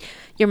this, and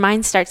your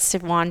mind starts to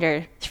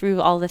wander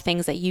through all the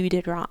things that you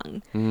did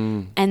wrong.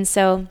 And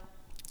so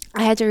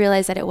I had to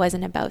realize that it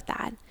wasn't about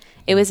that.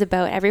 It was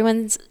about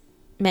everyone's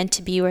meant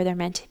to be where they're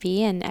meant to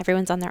be, and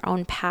everyone's on their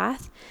own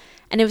path.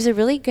 And it was a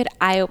really good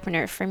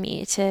eye-opener for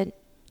me to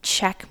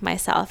check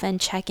myself and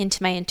check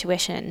into my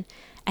intuition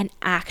and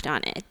act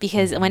on it.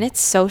 Because when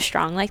it's so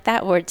strong like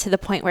that, or to the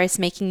point where it's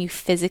making you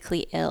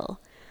physically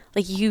ill,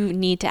 like you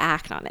need to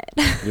act on it.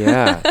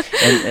 Yeah.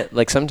 And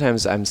like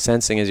sometimes I'm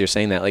sensing as you're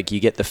saying that, like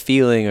you get the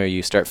feeling or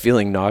you start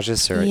feeling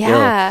nauseous or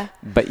ill.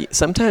 But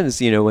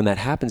sometimes, when that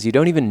happens, you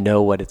don't even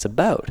know what it's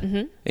about.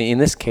 In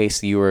this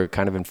case, you were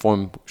kind of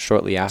informed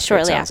shortly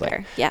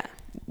after. Yeah.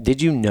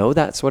 Did you know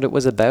that's what it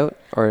was about?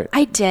 Or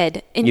I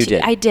did. You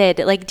did? I did.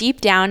 Like deep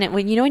down, and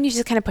when you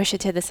just kind of push it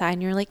to the side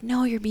and you're like,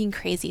 no, you're being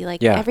crazy.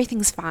 Like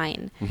everything's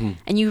fine.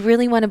 And you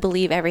really want to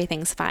believe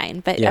everything's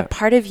fine. But a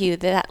part of you,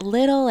 that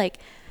little like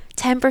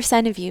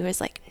 10% of you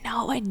is like,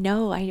 no, I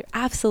know. I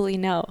absolutely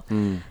know.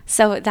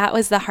 So that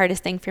was the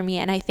hardest thing for me.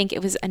 And I think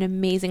it was an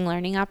amazing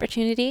learning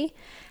opportunity.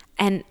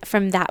 And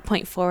from that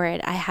point forward,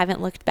 I haven't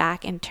looked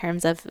back in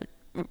terms of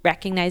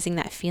recognizing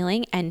that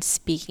feeling and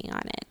speaking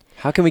on it.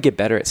 How can we get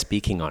better at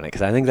speaking on it?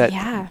 Because I think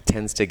that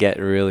tends to get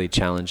really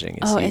challenging.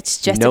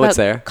 It's just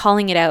about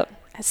calling it out,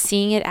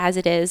 seeing it as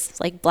it is,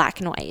 like black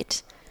and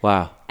white.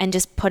 Wow. And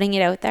just putting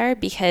it out there,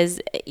 because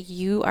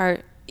you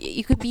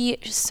could be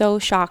so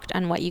shocked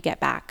on what you get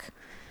back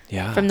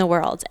from the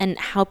world and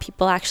how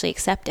people actually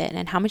accept it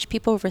and how much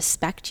people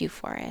respect you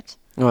for it.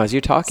 Oh, as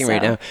you're talking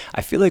right now,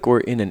 I feel like we're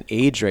in an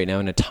age right now,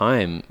 in a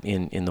time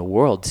in the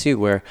world too,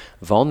 where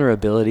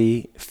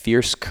vulnerability,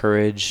 fierce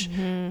courage,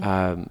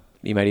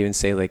 you might even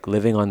say like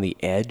living on the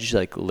edge,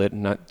 like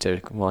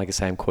I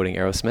guess I'm quoting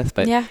Aerosmith,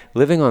 but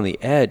living on the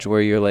edge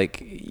where you're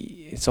like,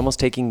 it's almost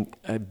taking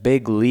a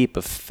big leap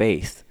of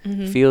faith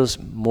feels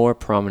more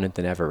prominent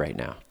than ever right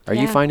now. Are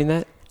you finding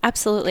that?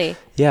 Absolutely.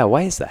 Yeah.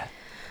 Why is that?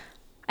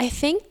 I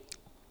think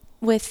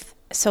with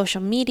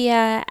social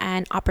media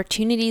and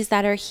opportunities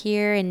that are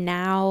here and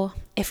now,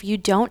 if you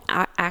don't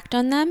act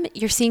on them,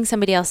 you're seeing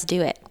somebody else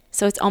do it.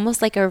 So it's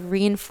almost like a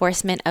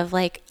reinforcement of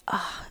like,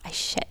 oh, I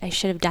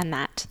should have done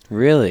that.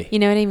 Really? You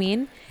know what I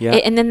mean? Yeah.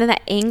 And then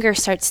that anger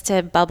starts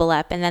to bubble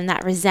up, and then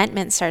that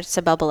resentment starts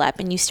to bubble up,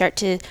 and you start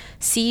to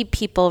see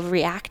people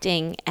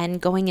reacting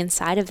and going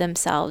inside of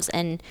themselves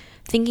and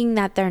thinking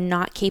that they're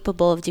not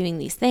capable of doing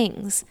these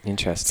things.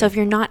 Interesting. So if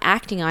you're not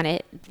acting on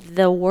it,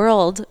 the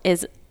world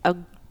is a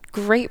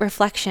great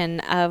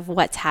reflection of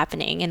what's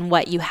happening and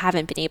what you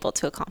haven't been able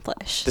to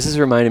accomplish. This is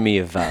reminding me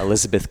of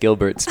Elizabeth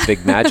Gilbert's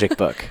Big Magic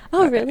book.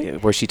 Oh, really?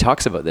 Where she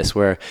talks about this,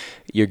 where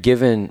you're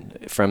given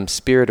from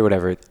spirit or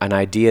whatever an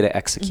idea to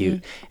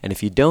execute, and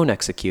if you don't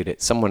execute it,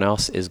 someone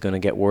else is going to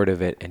get word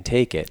of it and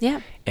take it.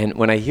 Yeah. And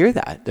when I hear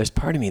that, there's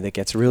part of me that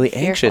gets really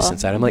anxious Fearful.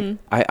 inside. I'm like,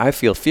 I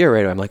feel fear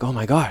right away. I'm like, oh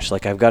my gosh,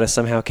 like I've got to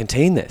somehow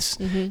contain this.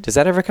 Does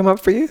that ever come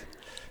up for you?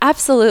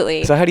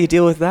 Absolutely. So how do you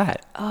deal with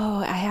that?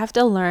 Oh, I have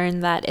to learn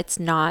that it's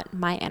not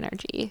my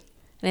energy,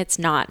 and it's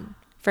not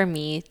for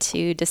me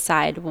to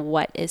decide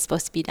what is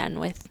supposed to be done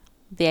with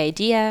the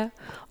idea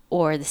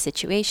or the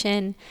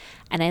situation.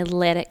 And I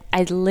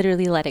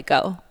literally let it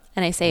go.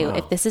 And I say,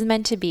 if this is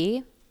meant to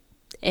be,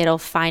 it'll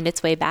find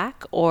its way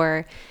back,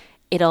 or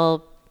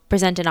it'll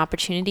present an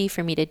opportunity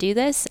for me to do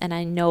this. And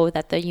I know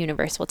that the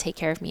universe will take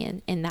care of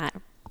me in that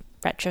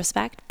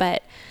retrospect.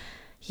 But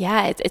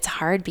yeah, it's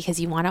hard because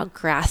you want to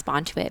grasp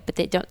onto it, but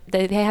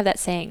they have that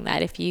saying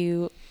that if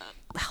you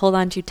hold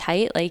on too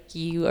tight, like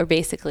you are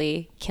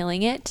basically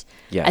killing it.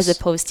 Yes. As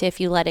opposed to if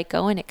you let it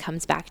go and it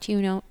comes back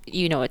to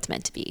you know it's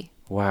meant to be.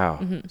 Wow.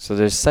 So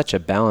there's such a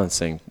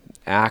balancing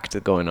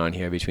act going on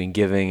here between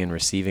giving and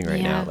receiving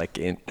right now, like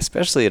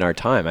especially in our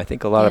time. I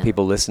think a lot of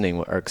people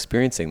listening are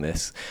experiencing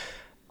this.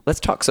 Let's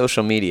talk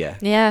social media.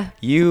 Yeah.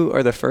 You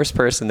are the first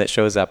person that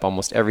shows up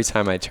almost every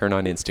time I turn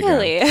on Instagram.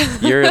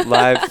 Really? Your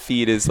live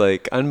feed is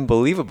like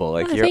unbelievable.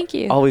 Like thank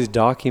you. always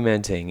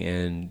documenting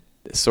and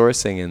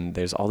sourcing, and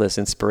there's all this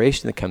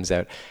inspiration that comes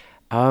out.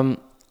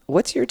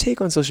 What's your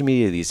take on social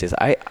media these days?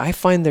 I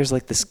find there's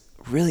like this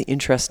really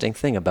interesting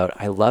thing about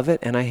I love it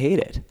and I hate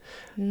it.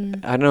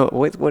 I don't know.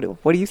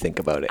 What do you think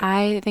about it?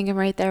 I think I'm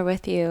right there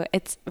with you.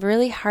 It's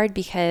really hard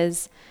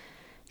because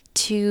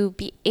to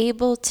be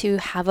able to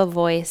have a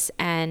voice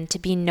and to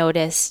be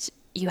noticed,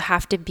 you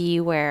have to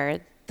be where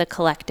the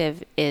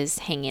collective is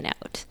hanging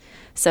out.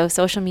 So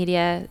social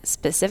media,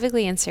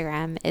 specifically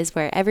Instagram, is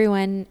where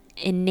everyone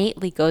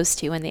innately goes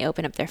to when they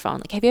open up their phone.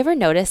 Like, have you ever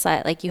noticed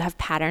that like you have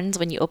patterns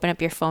when you open up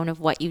your phone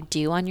of what you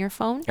do on your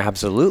phone?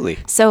 Absolutely.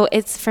 So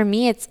for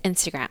me, it's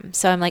Instagram.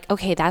 So I'm like,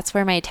 okay, that's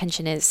where my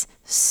attention is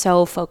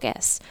so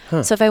focused.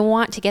 So if I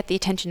want to get the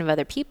attention of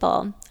other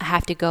people, I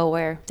have to go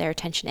where their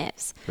attention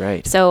is.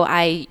 Right. So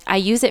I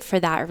use it for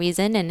that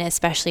reason. And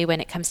especially when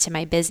it comes to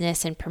my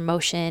business and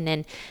promotion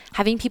and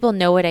having people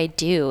know what I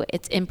do,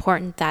 it's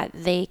important that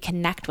they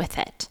connect with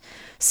it.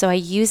 So I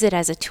use it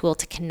as a tool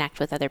to connect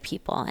with other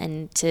people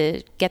and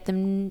to get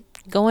them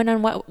going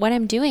on what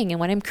I'm doing and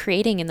what I'm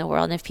creating in the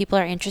world. And if people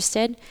are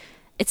interested,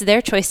 it's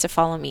their choice to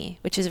follow me,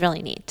 which is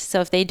really neat.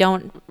 So if they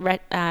don't,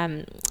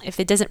 if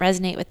it doesn't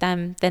resonate with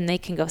them, then they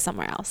can go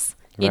somewhere else,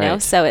 you know?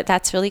 So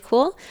that's really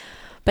cool.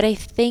 But I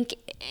think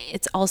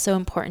it's also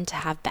important to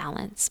have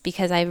balance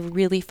because I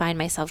really find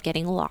myself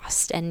getting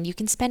lost, and you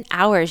can spend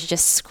hours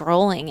just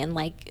scrolling and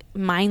like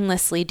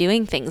mindlessly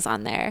doing things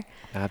on there.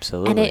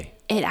 Absolutely. And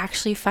it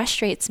actually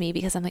frustrates me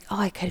because I'm like, oh,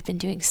 I could have been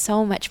doing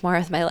so much more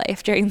with my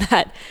life during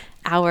that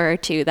hour or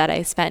two that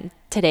I spent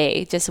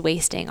today just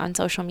wasting on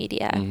social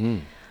media.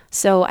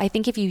 So I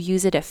think if you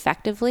use it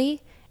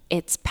effectively,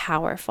 it's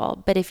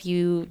powerful. But if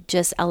you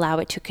just allow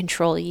it to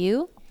control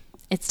you,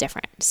 it's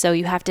different. So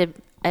you have to,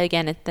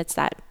 again, that's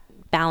that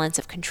balance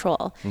of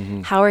control.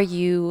 How are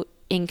you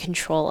in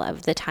control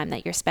of the time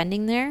that you're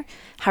spending there?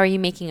 How are you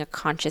making a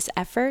conscious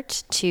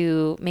effort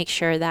to make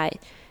sure that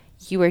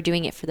you are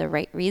doing it for the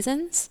right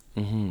reasons?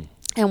 And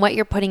what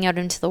you're putting out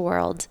into the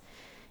world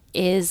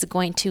is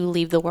going to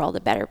leave the world a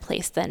better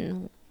place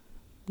than,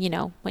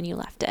 when you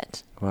left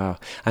it. Wow.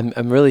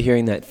 I'm really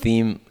hearing that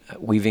theme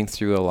weaving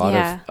through a lot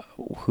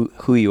of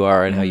who you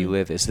are and how you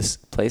live is this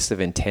place of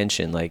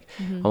intention, like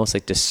almost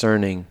like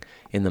discerning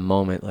in the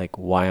moment, like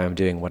why I'm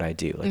doing what I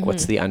do, like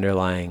what's the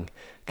underlying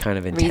kind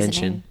of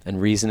intention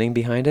and reasoning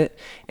behind it.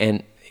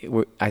 And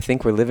I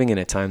think we're living in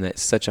a time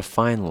that's such a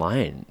fine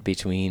line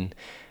between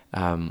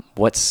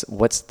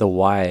what's the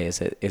why.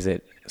 Is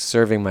it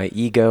serving my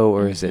ego,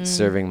 or is it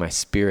serving my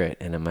spirit?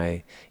 And am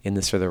I in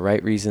this for the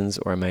right reasons,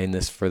 or am I in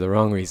this for the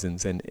wrong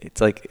reasons? And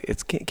it's like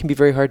it can be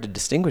very hard to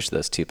distinguish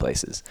those two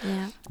places.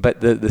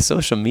 But the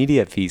social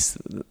media piece,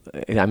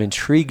 I'm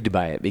intrigued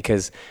by it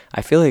because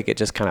I feel like it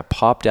just kind of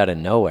popped out of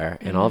nowhere,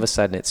 and all of a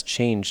sudden it's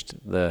changed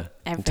the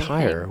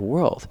entire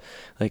world.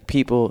 Like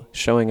people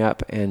showing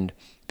up and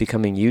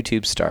becoming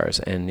YouTube stars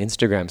and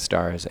Instagram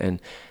stars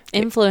and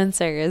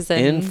influencers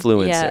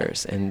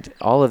and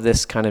all of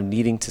this kind of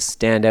needing to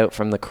stand out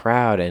from the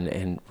crowd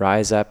and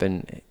rise up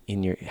and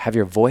have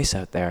your voice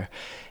out there.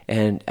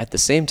 And at the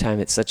same time,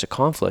 it's such a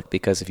conflict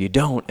because if you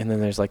don't, and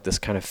then there's like this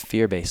kind of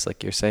fear base,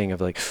 like you're saying,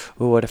 of like,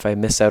 oh, what if I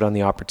miss out on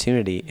the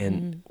opportunity?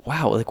 And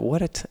wow, like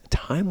what a time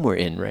time we're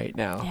in right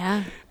now.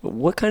 Yeah.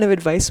 What kind of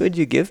advice would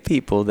you give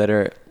people that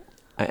are,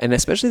 and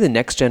especially the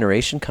next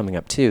generation coming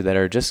up too, that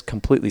are just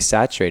completely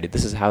saturated?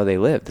 This is how they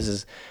live. This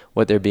is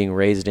what they're being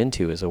raised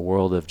into, is a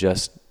world of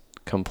just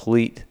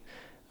complete,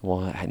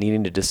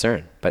 needing to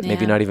discern, but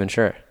maybe not even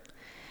sure.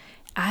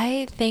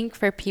 I think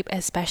for people,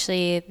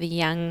 especially the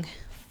young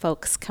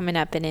folks coming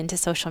up and into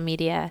social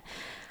media,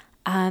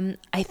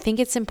 I think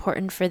it's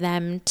important for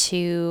them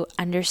to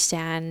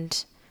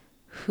understand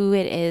who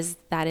it is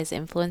that is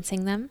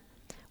influencing them,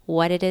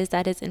 what it is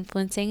that is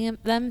influencing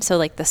them. So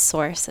like the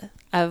source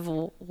of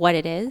what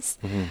it is.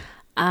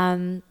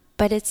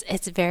 But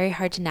it's very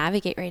hard to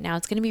navigate right now.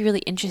 It's going to be really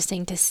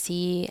interesting to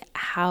see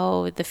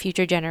how the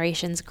future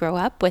generations grow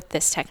up with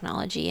this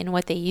technology and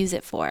what they use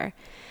it for.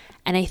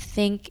 And I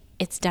think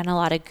it's done a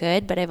lot of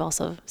good, but I've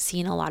also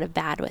seen a lot of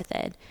bad with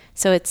it.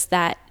 So it's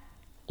that,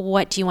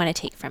 what do you want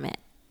to take from it?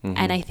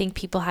 And I think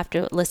people have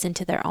to listen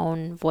to their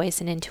own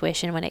voice and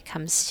intuition when it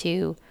comes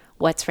to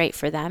what's right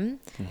for them,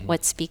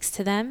 what speaks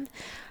to them.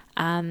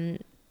 But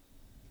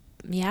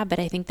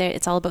I think that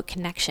it's all about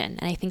connection.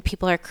 And I think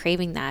people are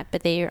craving that,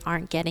 but they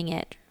aren't getting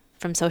it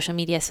from social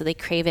media. So they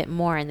crave it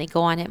more and they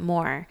go on it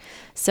more.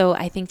 So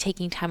I think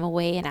taking time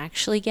away and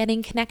actually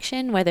getting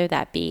connection, whether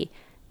that be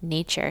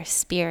nature,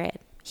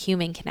 spirit,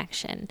 human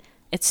connection,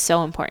 it's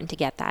so important to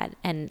get that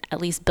and at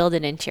least build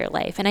it into your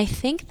life. And I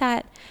think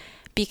that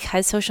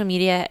because social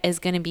media is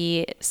going to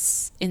be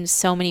in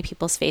so many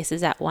people's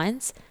faces at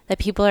once, that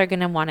people are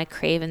going to want to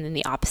crave, and then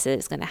the opposite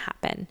is going to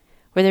happen,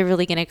 where they're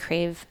really going to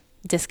crave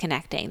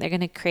disconnecting. They're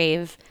going to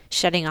crave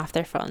shutting off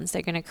their phones.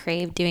 They're going to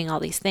crave doing all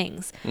these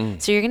things.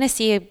 So you're going to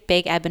see a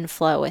big ebb and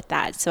flow with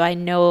that. So I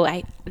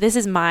know this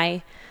is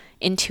my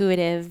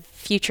intuitive,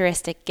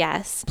 futuristic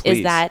guess,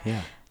 is that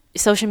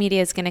social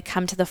media is going to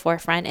come to the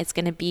forefront. It's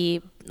going to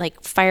be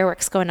like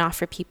fireworks going off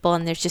for people,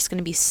 and there's just going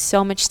to be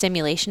so much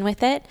stimulation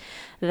with it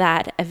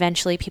that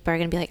eventually people are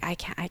going to be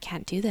like, I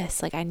can't do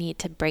this. Like, I need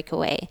to break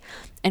away.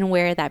 And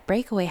where that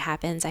breakaway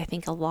happens, I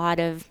think a lot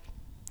of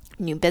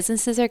new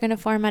businesses are going to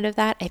form out of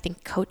that. I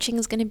think coaching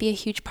is going to be a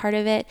huge part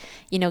of it.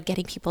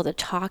 Getting people to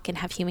talk and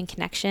have human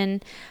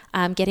connection,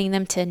 getting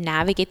them to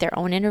navigate their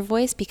own inner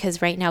voice,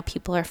 because right now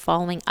people are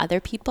following other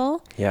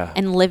people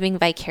and living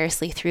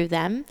vicariously through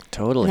them.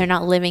 Totally. They're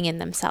not living in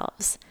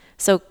themselves.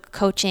 So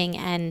coaching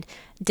and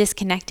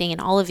disconnecting and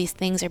all of these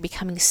things are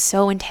becoming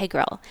so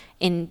integral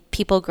in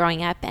people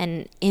growing up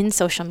and in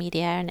social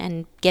media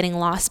and getting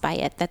lost by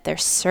it, that they're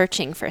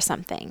searching for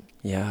something.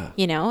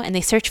 And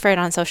they search for it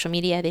on social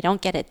media. They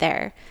don't get it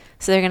there.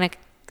 So they're going to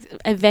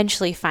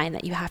eventually find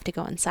that you have to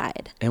go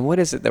inside. And what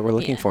is it that we're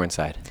looking for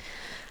inside?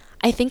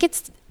 I think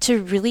it's to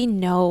really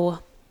know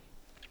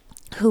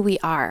who we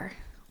are.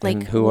 Like,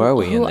 and who are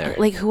we in there?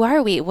 Like, who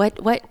are we?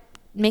 What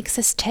makes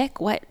us tick?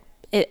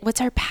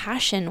 What's our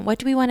passion? What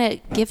do we want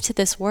to give to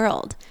this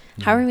world?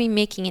 How are we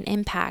making an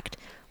impact?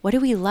 What do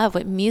we love?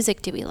 What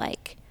music do we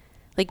like?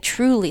 Like,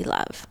 truly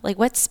love? Like,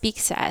 what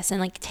speaks to us?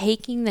 And like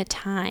taking the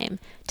time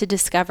to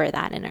discover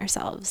that in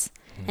ourselves.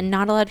 And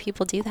not a lot of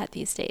people do that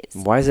these days.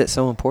 Why is it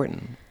so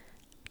important?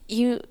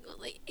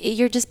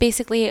 You're just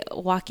basically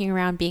walking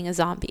around being a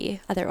zombie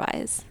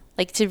otherwise.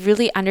 Like, to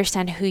really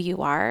understand who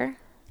you are,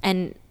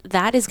 and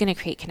that is going to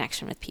create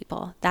connection with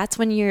people. That's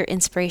when your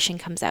inspiration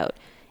comes out,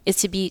 is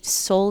to be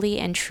solely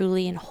and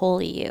truly and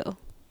wholly you.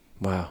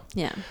 Wow.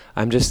 Yeah.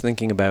 I'm just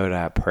thinking about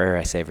a prayer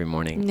I say every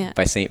morning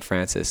by St.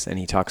 Francis, and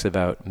he talks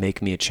about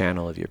make me a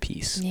channel of your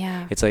peace.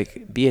 Yeah. It's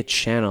like, be a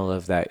channel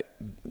of that.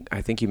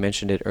 I think you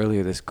mentioned it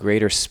earlier, this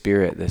greater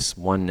spirit, this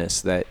oneness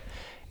that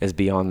is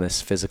beyond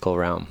this physical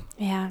realm.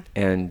 Yeah.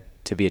 And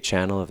to be a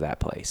channel of that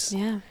place.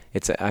 Yeah.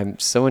 I'm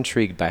so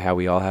intrigued by how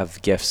we all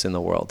have gifts in the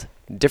world,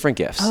 different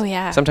gifts. Oh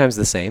yeah. Sometimes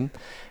the same,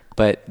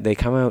 but they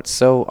come out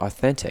so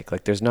authentic.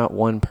 Like, there's not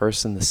one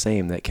person the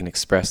same that can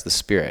express the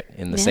spirit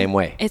in the same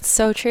way. It's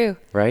so true.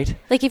 Right?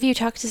 Like, if you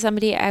talk to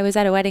somebody, I was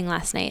at a wedding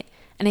last night,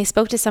 and I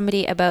spoke to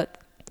somebody about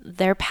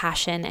their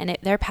passion, and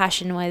their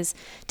passion was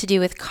to do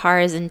with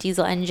cars and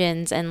diesel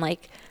engines and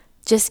like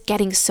just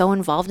getting so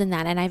involved in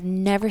that. And I've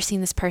never seen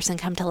this person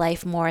come to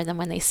life more than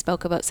when they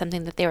spoke about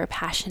something that they were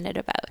passionate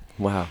about.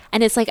 Wow.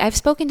 And it's like, I've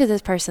spoken to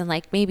this person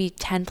like maybe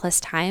 10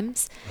 plus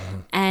times,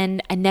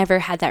 and I never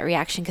had that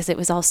reaction because it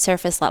was all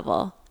surface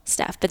level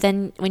stuff. But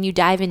then when you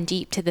dive in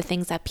deep to the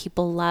things that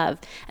people love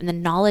and the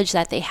knowledge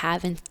that they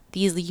have in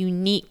these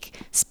unique,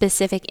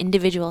 specific,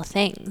 individual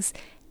things,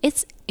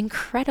 it's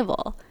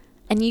incredible.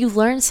 And you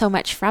learn so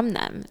much from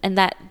them. And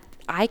that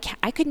I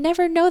could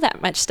never know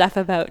that much stuff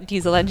about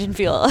diesel engine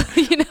fuel,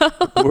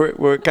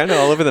 We're kind of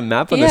all over the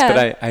map on this,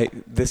 but I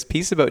this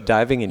piece about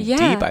diving in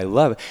deep, I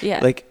love. Yeah.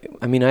 Like,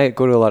 I mean, I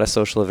go to a lot of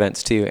social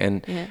events too,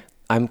 and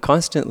I'm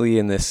constantly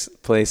in this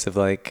place of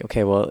like,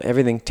 okay, well,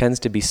 everything tends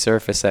to be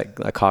surface at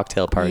a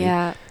cocktail party.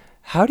 Yeah.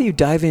 How do you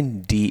dive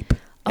in deep?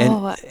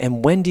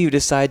 And when do you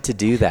decide to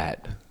do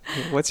that?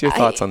 What's your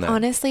thoughts on that?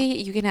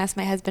 Honestly, you can ask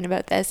my husband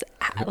about this.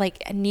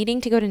 Like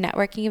needing to go to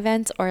networking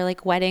events or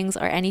like weddings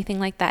or anything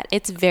like that,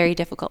 it's very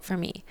difficult for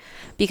me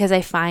because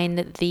I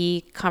find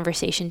the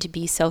conversation to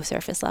be so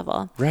surface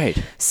level.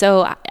 Right.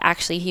 So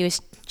actually, he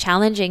was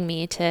challenging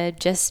me to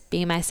just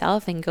be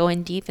myself and go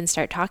in deep and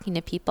start talking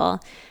to people.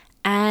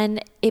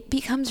 And it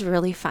becomes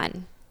really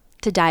fun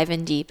to dive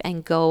in deep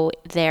and go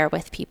there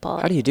with people.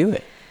 How do you do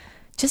it?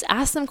 Just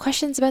ask them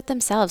questions about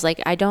themselves.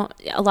 Like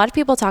a lot of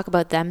people talk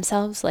about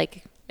themselves.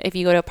 Like if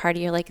you go to a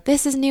party, you're like,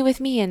 this is new with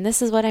me and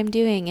this is what I'm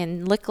doing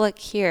and look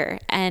here.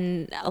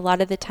 And a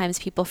lot of the times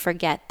people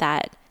forget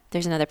that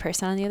there's another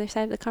person on the other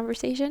side of the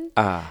conversation.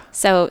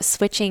 So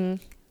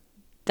switching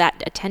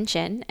that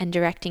attention and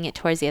directing it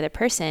towards the other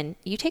person,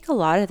 you take a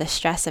lot of the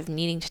stress of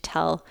needing to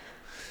tell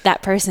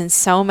that person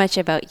so much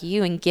about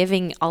you and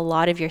giving a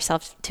lot of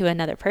yourself to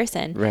another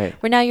person. Right.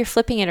 Where now you're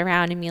flipping it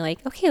around and be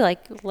like, okay,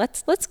 like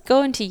let's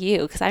go into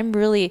you because I'm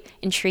really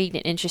intrigued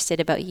and interested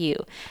about you.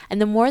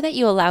 And the more that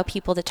you allow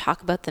people to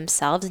talk about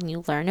themselves and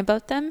you learn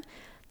about them,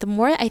 the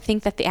more I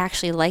think that they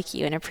actually like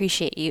you and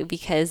appreciate you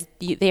because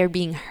they are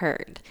being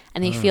heard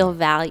and they feel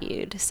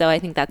valued. So I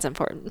think that's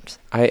important.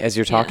 As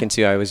you're talking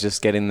to, I was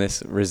just getting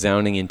this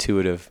resounding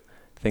intuitive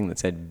thing that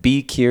said,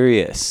 be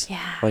curious.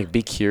 Yeah. Like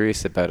be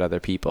curious about other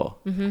people.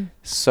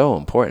 So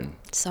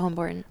important. So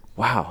important.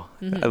 Wow.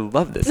 I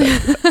love this.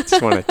 I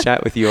just want to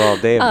chat with you all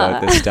day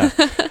about this stuff.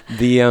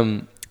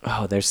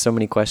 There's so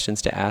many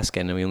questions to ask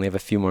and we only have a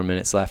few more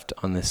minutes left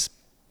on this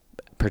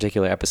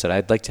particular episode.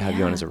 I'd like to have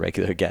you on as a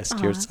regular guest.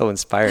 You're so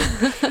inspiring.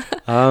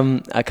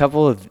 A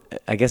couple of,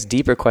 I guess,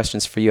 deeper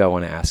questions for you I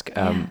want to ask.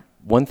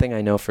 One thing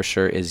I know for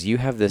sure is you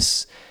have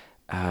this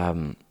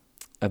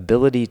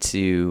ability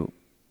to,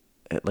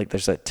 like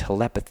there's a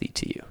telepathy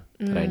to you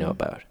that I know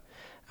about.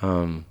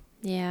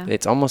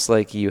 It's almost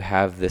like you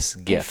have this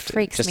gift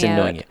just in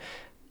knowing you.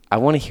 I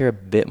want to hear a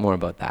bit more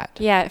about that.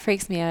 Yeah, it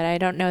freaks me out. I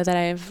don't know that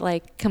I've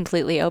like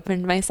completely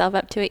opened myself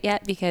up to it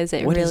yet because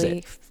it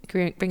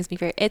brings me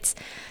fear. It's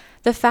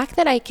the fact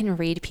that I can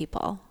read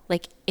people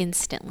like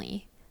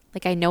instantly.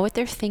 Like I know what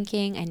they're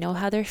thinking. I know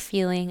how they're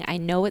feeling. I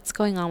know what's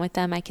going on with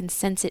them. I can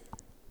sense it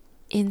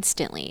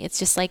instantly. It's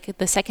just like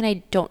the second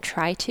I don't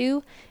try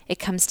to, it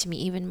comes to me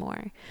even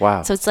more.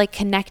 Wow. So it's like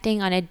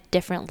connecting on a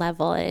different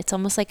level. It's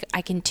almost like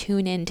I can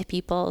tune into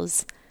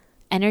people's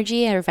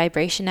energy or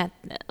vibration at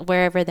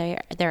wherever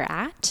they're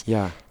at.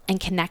 Yeah. And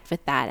connect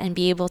with that and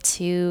be able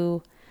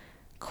to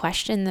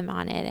question them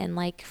on it and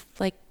like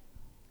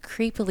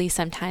creepily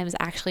sometimes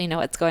actually know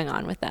what's going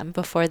on with them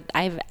before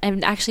I've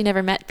actually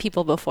never met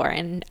people before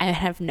and I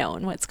have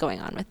known what's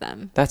going on with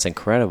them. That's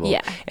incredible.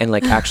 Yeah. And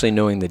like actually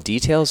knowing the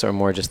details or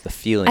more just the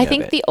feeling I of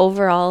think it? the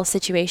overall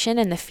situation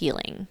and the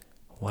feeling.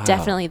 Wow.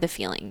 Definitely the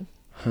feeling.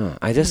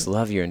 I just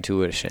love your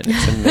intuition.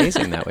 It's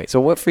amazing that way. So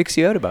what freaks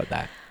you out about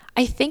that?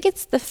 I think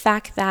it's the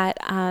fact that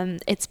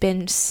it's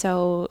been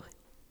so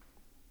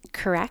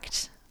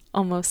correct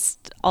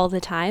almost all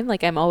the time.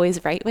 Like I'm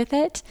always right with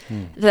it.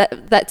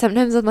 That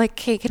sometimes I'm like,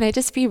 okay, can I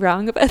just be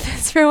wrong about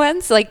this for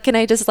once? Like, can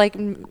I just like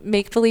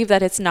make believe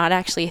that it's not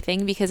actually a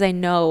thing because I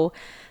know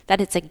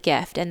that it's a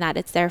gift and that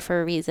it's there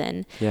for a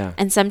reason. Yeah.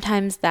 And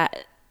sometimes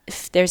that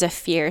there's a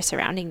fear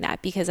surrounding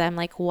that because I'm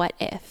like, what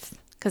if?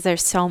 Because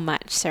there's so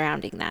much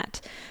surrounding that.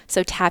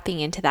 So tapping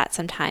into that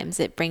sometimes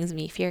it brings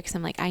me fear because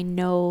I'm like, I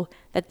know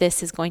that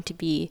this is going to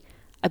be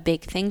a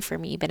big thing for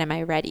me, but am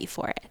I ready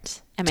for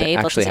it? Am I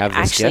able to have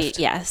this gift?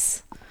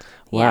 Yes.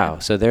 Wow. Yeah.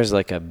 So there's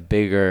like a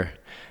bigger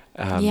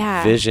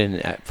vision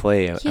at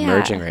play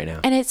emerging right now.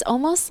 And it's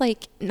almost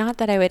like, not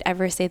that I would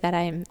ever say that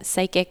I'm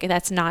psychic.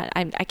 That's not,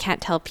 I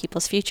can't tell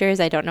people's futures.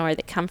 I don't know where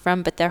they come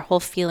from, but their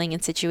whole feeling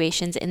and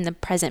situations in the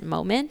present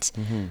moment,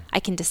 I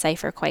can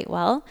decipher quite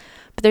well.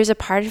 But there's a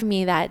part of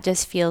me that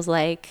just feels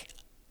like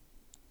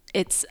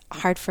it's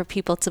hard for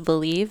people to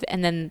believe.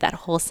 And then that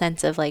whole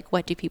sense of like,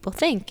 what do people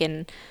think?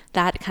 And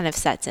that kind of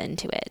sets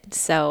into it.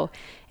 So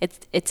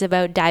it's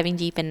about diving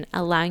deep and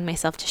allowing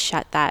myself to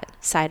shut that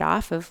side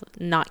off of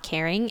not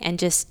caring and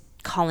just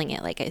calling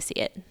it like I see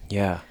it.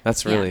 Yeah,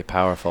 that's really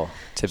powerful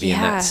to be in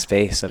that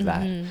space of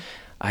that.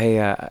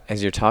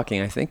 As you're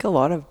talking, I think a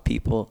lot of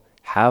people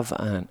have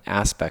an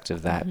aspect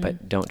of that,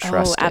 but don't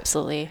trust it. Oh,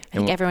 absolutely. I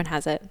think everyone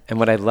has it. And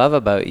what I love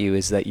about you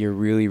is that you're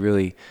really,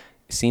 really,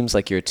 seems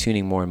like you're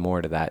tuning more and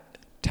more to that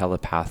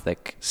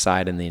telepathic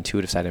side and the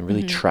intuitive side and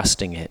really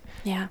trusting it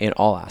in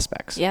all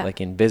aspects. Like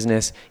in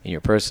business, in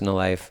your personal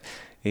life,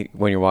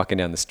 when you're walking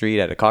down the street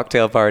at a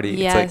cocktail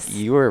party, it's like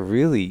you are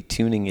really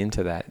tuning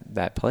into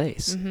that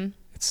place.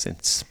 It's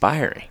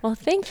inspiring. Well,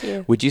 thank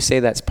you. Would you say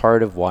that's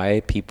part of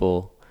why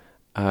people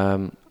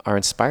are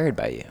inspired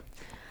by you?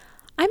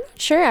 I'm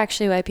not sure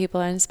actually why people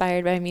are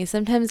inspired by me.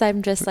 Sometimes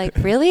I'm just like,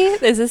 really?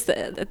 Is this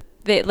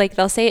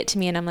they'll say it to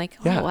me and I'm like,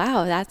 oh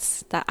wow,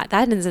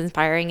 that is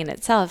inspiring in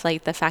itself.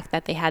 Like the fact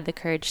that they had the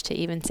courage to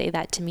even say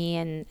that to me,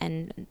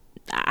 and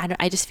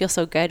I just feel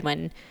so good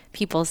when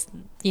people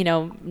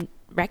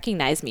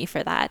recognize me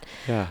for that.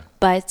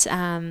 But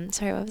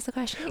sorry, what was the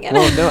question again?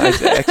 Well, no,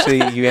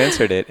 actually, you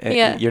answered it.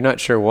 Yeah. You're not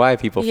sure why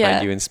people Yeah.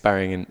 find you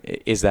inspiring, and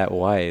is that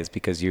why? Is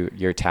because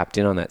you're tapped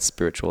in on that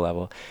spiritual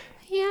level.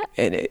 Yeah.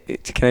 And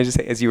can I just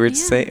say, as you were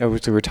saying,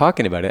 as we were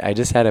talking about it, I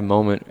just had a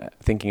moment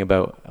thinking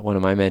about one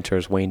of my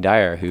mentors, Wayne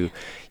Dyer, who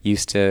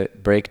used to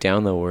break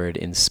down the word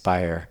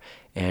inspire,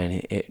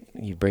 and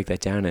you break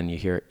that down and you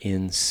hear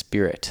in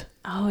spirit.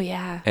 Oh,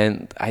 yeah.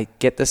 And I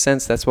get the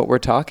sense that's what we're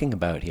talking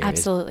about here.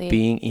 Absolutely. Is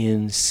being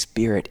in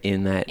spirit,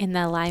 in the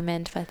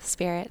alignment with the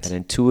spirit. That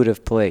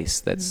intuitive place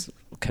that's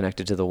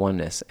connected to the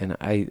oneness. And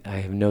I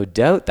have no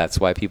doubt that's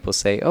why people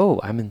say, oh,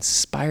 I'm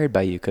inspired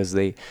by you, because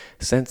they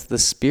sense the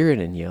spirit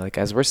in you. Like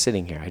as we're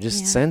sitting here, I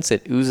just sense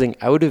it oozing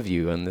out of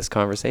you in this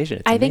conversation.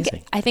 It's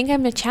amazing. I think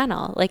I'm a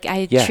channel. Like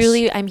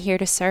I'm here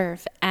to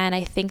serve. And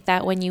I think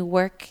that when you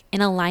work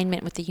in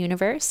alignment with the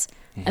universe,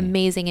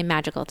 amazing and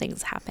magical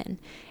things happen.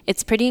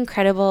 It's pretty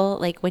incredible,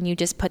 like when you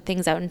just put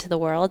things out into the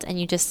world and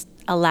you just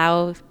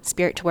allow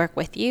spirit to work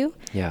with you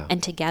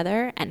and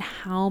together, and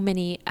how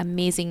many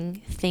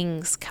amazing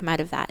things come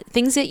out of that.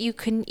 Things that you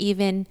couldn't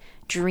even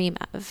dream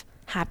of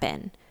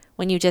happen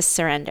when you just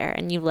surrender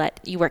and you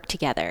work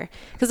together.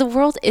 Because the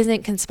world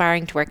isn't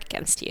conspiring to work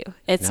against you.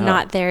 It's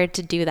not there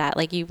to do that.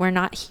 Like we're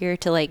not here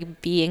to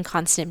like be in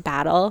constant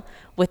battle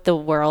with the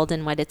world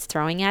and what it's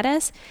throwing at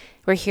us.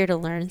 We're here to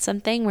learn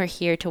something. We're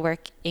here to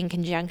work in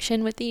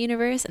conjunction with the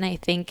universe. And I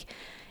think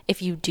if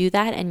you do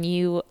that and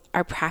you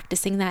are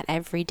practicing that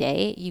every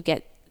day, you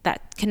get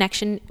that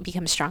connection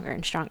becomes stronger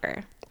and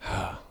stronger.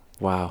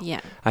 Wow. Yeah.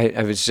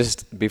 I was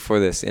just before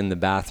this in the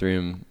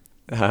bathroom,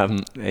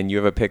 and you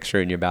have a picture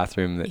in your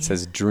bathroom that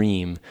says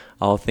dream.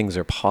 All things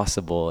are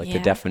possible, like the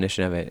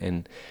definition of it.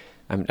 And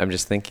I'm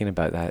just thinking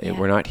about that. Yeah.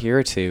 We're not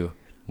here to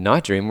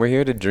not dream. We're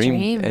here to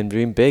dream and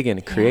dream big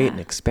and create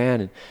and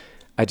expand. And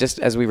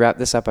as we wrap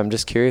this up, I'm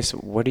just curious,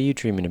 what are you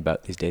dreaming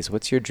about these days?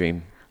 What's your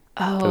dream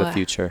for the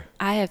future?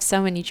 I have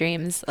so many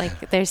dreams.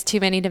 Like there's too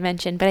many to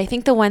mention, but I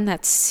think the one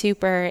that's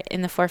super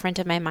in the forefront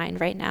of my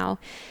mind right now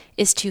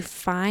is to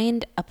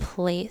find a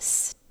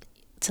place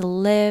to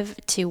live,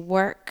 to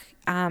work,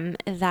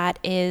 that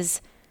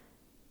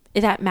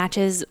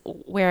matches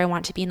where I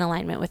want to be in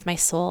alignment with my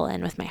soul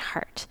and with my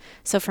heart.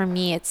 So for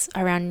me, it's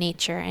around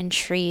nature and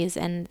trees.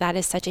 And that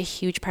is such a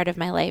huge part of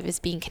my life, is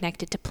being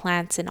connected to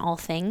plants and all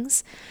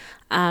things.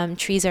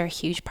 Trees are a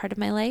huge part of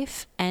my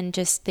life, and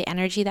just the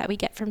energy that we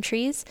get from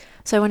trees.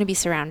 So I want to be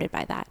surrounded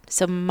by that.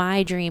 So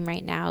my dream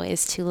right now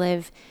is to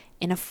live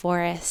in a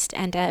forest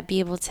and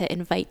be able to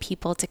invite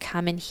people to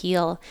come and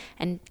heal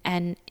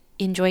and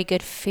enjoy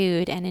good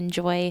food and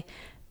enjoy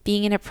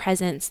being in a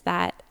presence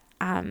that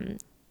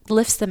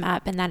lifts them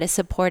up and that is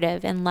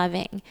supportive and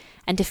loving,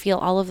 and to feel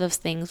all of those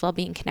things while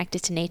being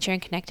connected to nature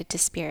and connected to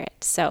spirit.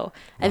 So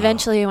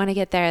eventually I want to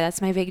get there. That's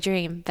my big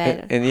dream.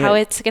 But how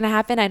it's going to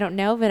happen, I don't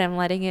know, but I'm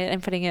putting it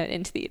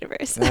into the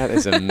universe. That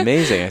is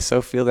amazing. I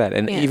so feel that.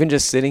 And even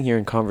just sitting here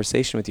in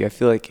conversation with you, I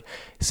feel like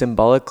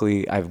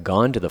symbolically I've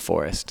gone to the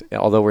forest.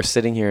 Although we're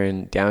sitting here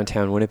in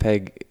downtown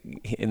Winnipeg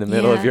in the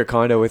middle of your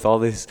condo with all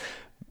these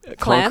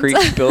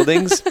concrete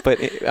buildings, but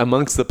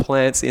amongst the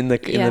plants in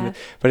the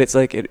but it's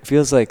like, it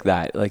feels like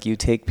that, like you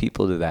take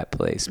people to that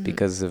place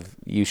because of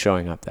you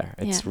showing up there.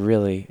 It's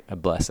really a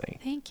blessing.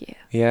 Thank you.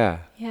 Yeah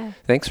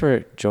Thanks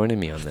for joining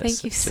me on this.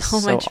 Thank you so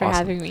much for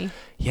having me.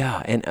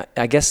 And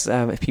I guess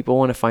if people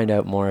want to find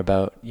out more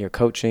about your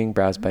coaching,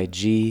 Brows by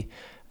G,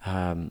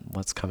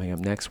 what's coming up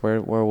next, where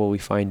will we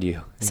find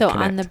you? So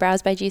on the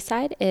Brows by G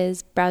side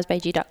is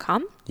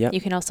browsbyg.com.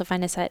 You can also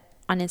find us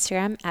on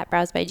Instagram at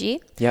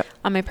browsbyg.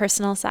 On my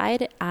personal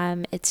side,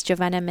 it's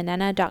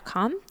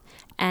giovannamenena.com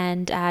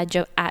and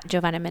at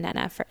Giovanna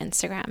Menena for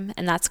Instagram.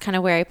 And that's kind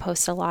of where I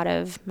post a lot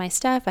of my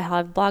stuff. I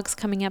have blogs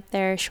coming up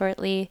there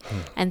shortly,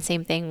 and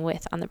same thing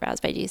with on the Brows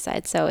by G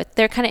side. So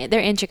they're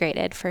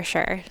integrated for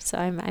sure. So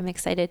I'm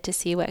excited to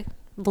see what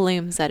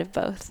blooms out of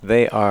both.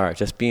 They are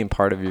just being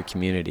part of your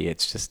community.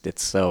 It's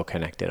so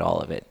connected, all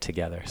of it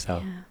together.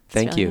 So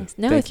thank you. Nice.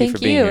 No, thank you for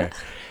being here.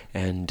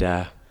 And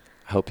I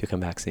hope you come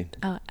back soon.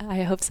 Oh,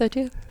 I hope so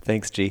too.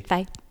 Thanks, G.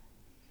 Bye.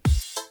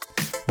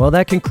 Well,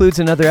 that concludes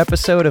another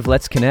episode of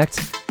Let's Connect.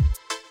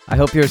 I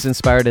hope you're as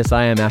inspired as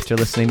I am after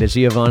listening to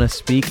Giovanna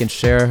speak and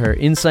share her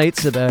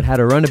insights about how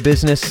to run a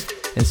business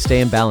and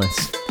stay in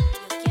balance.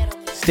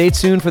 Stay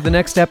tuned for the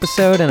next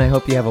episode, and I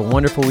hope you have a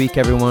wonderful week,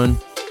 everyone.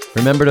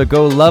 Remember to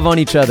go love on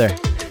each other.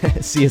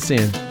 See you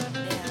soon.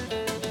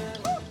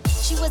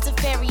 She was a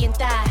fairy in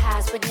thigh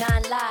highs with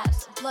 9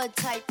 lives. Blood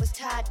type was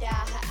tie-dye,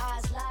 her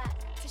eyes lied.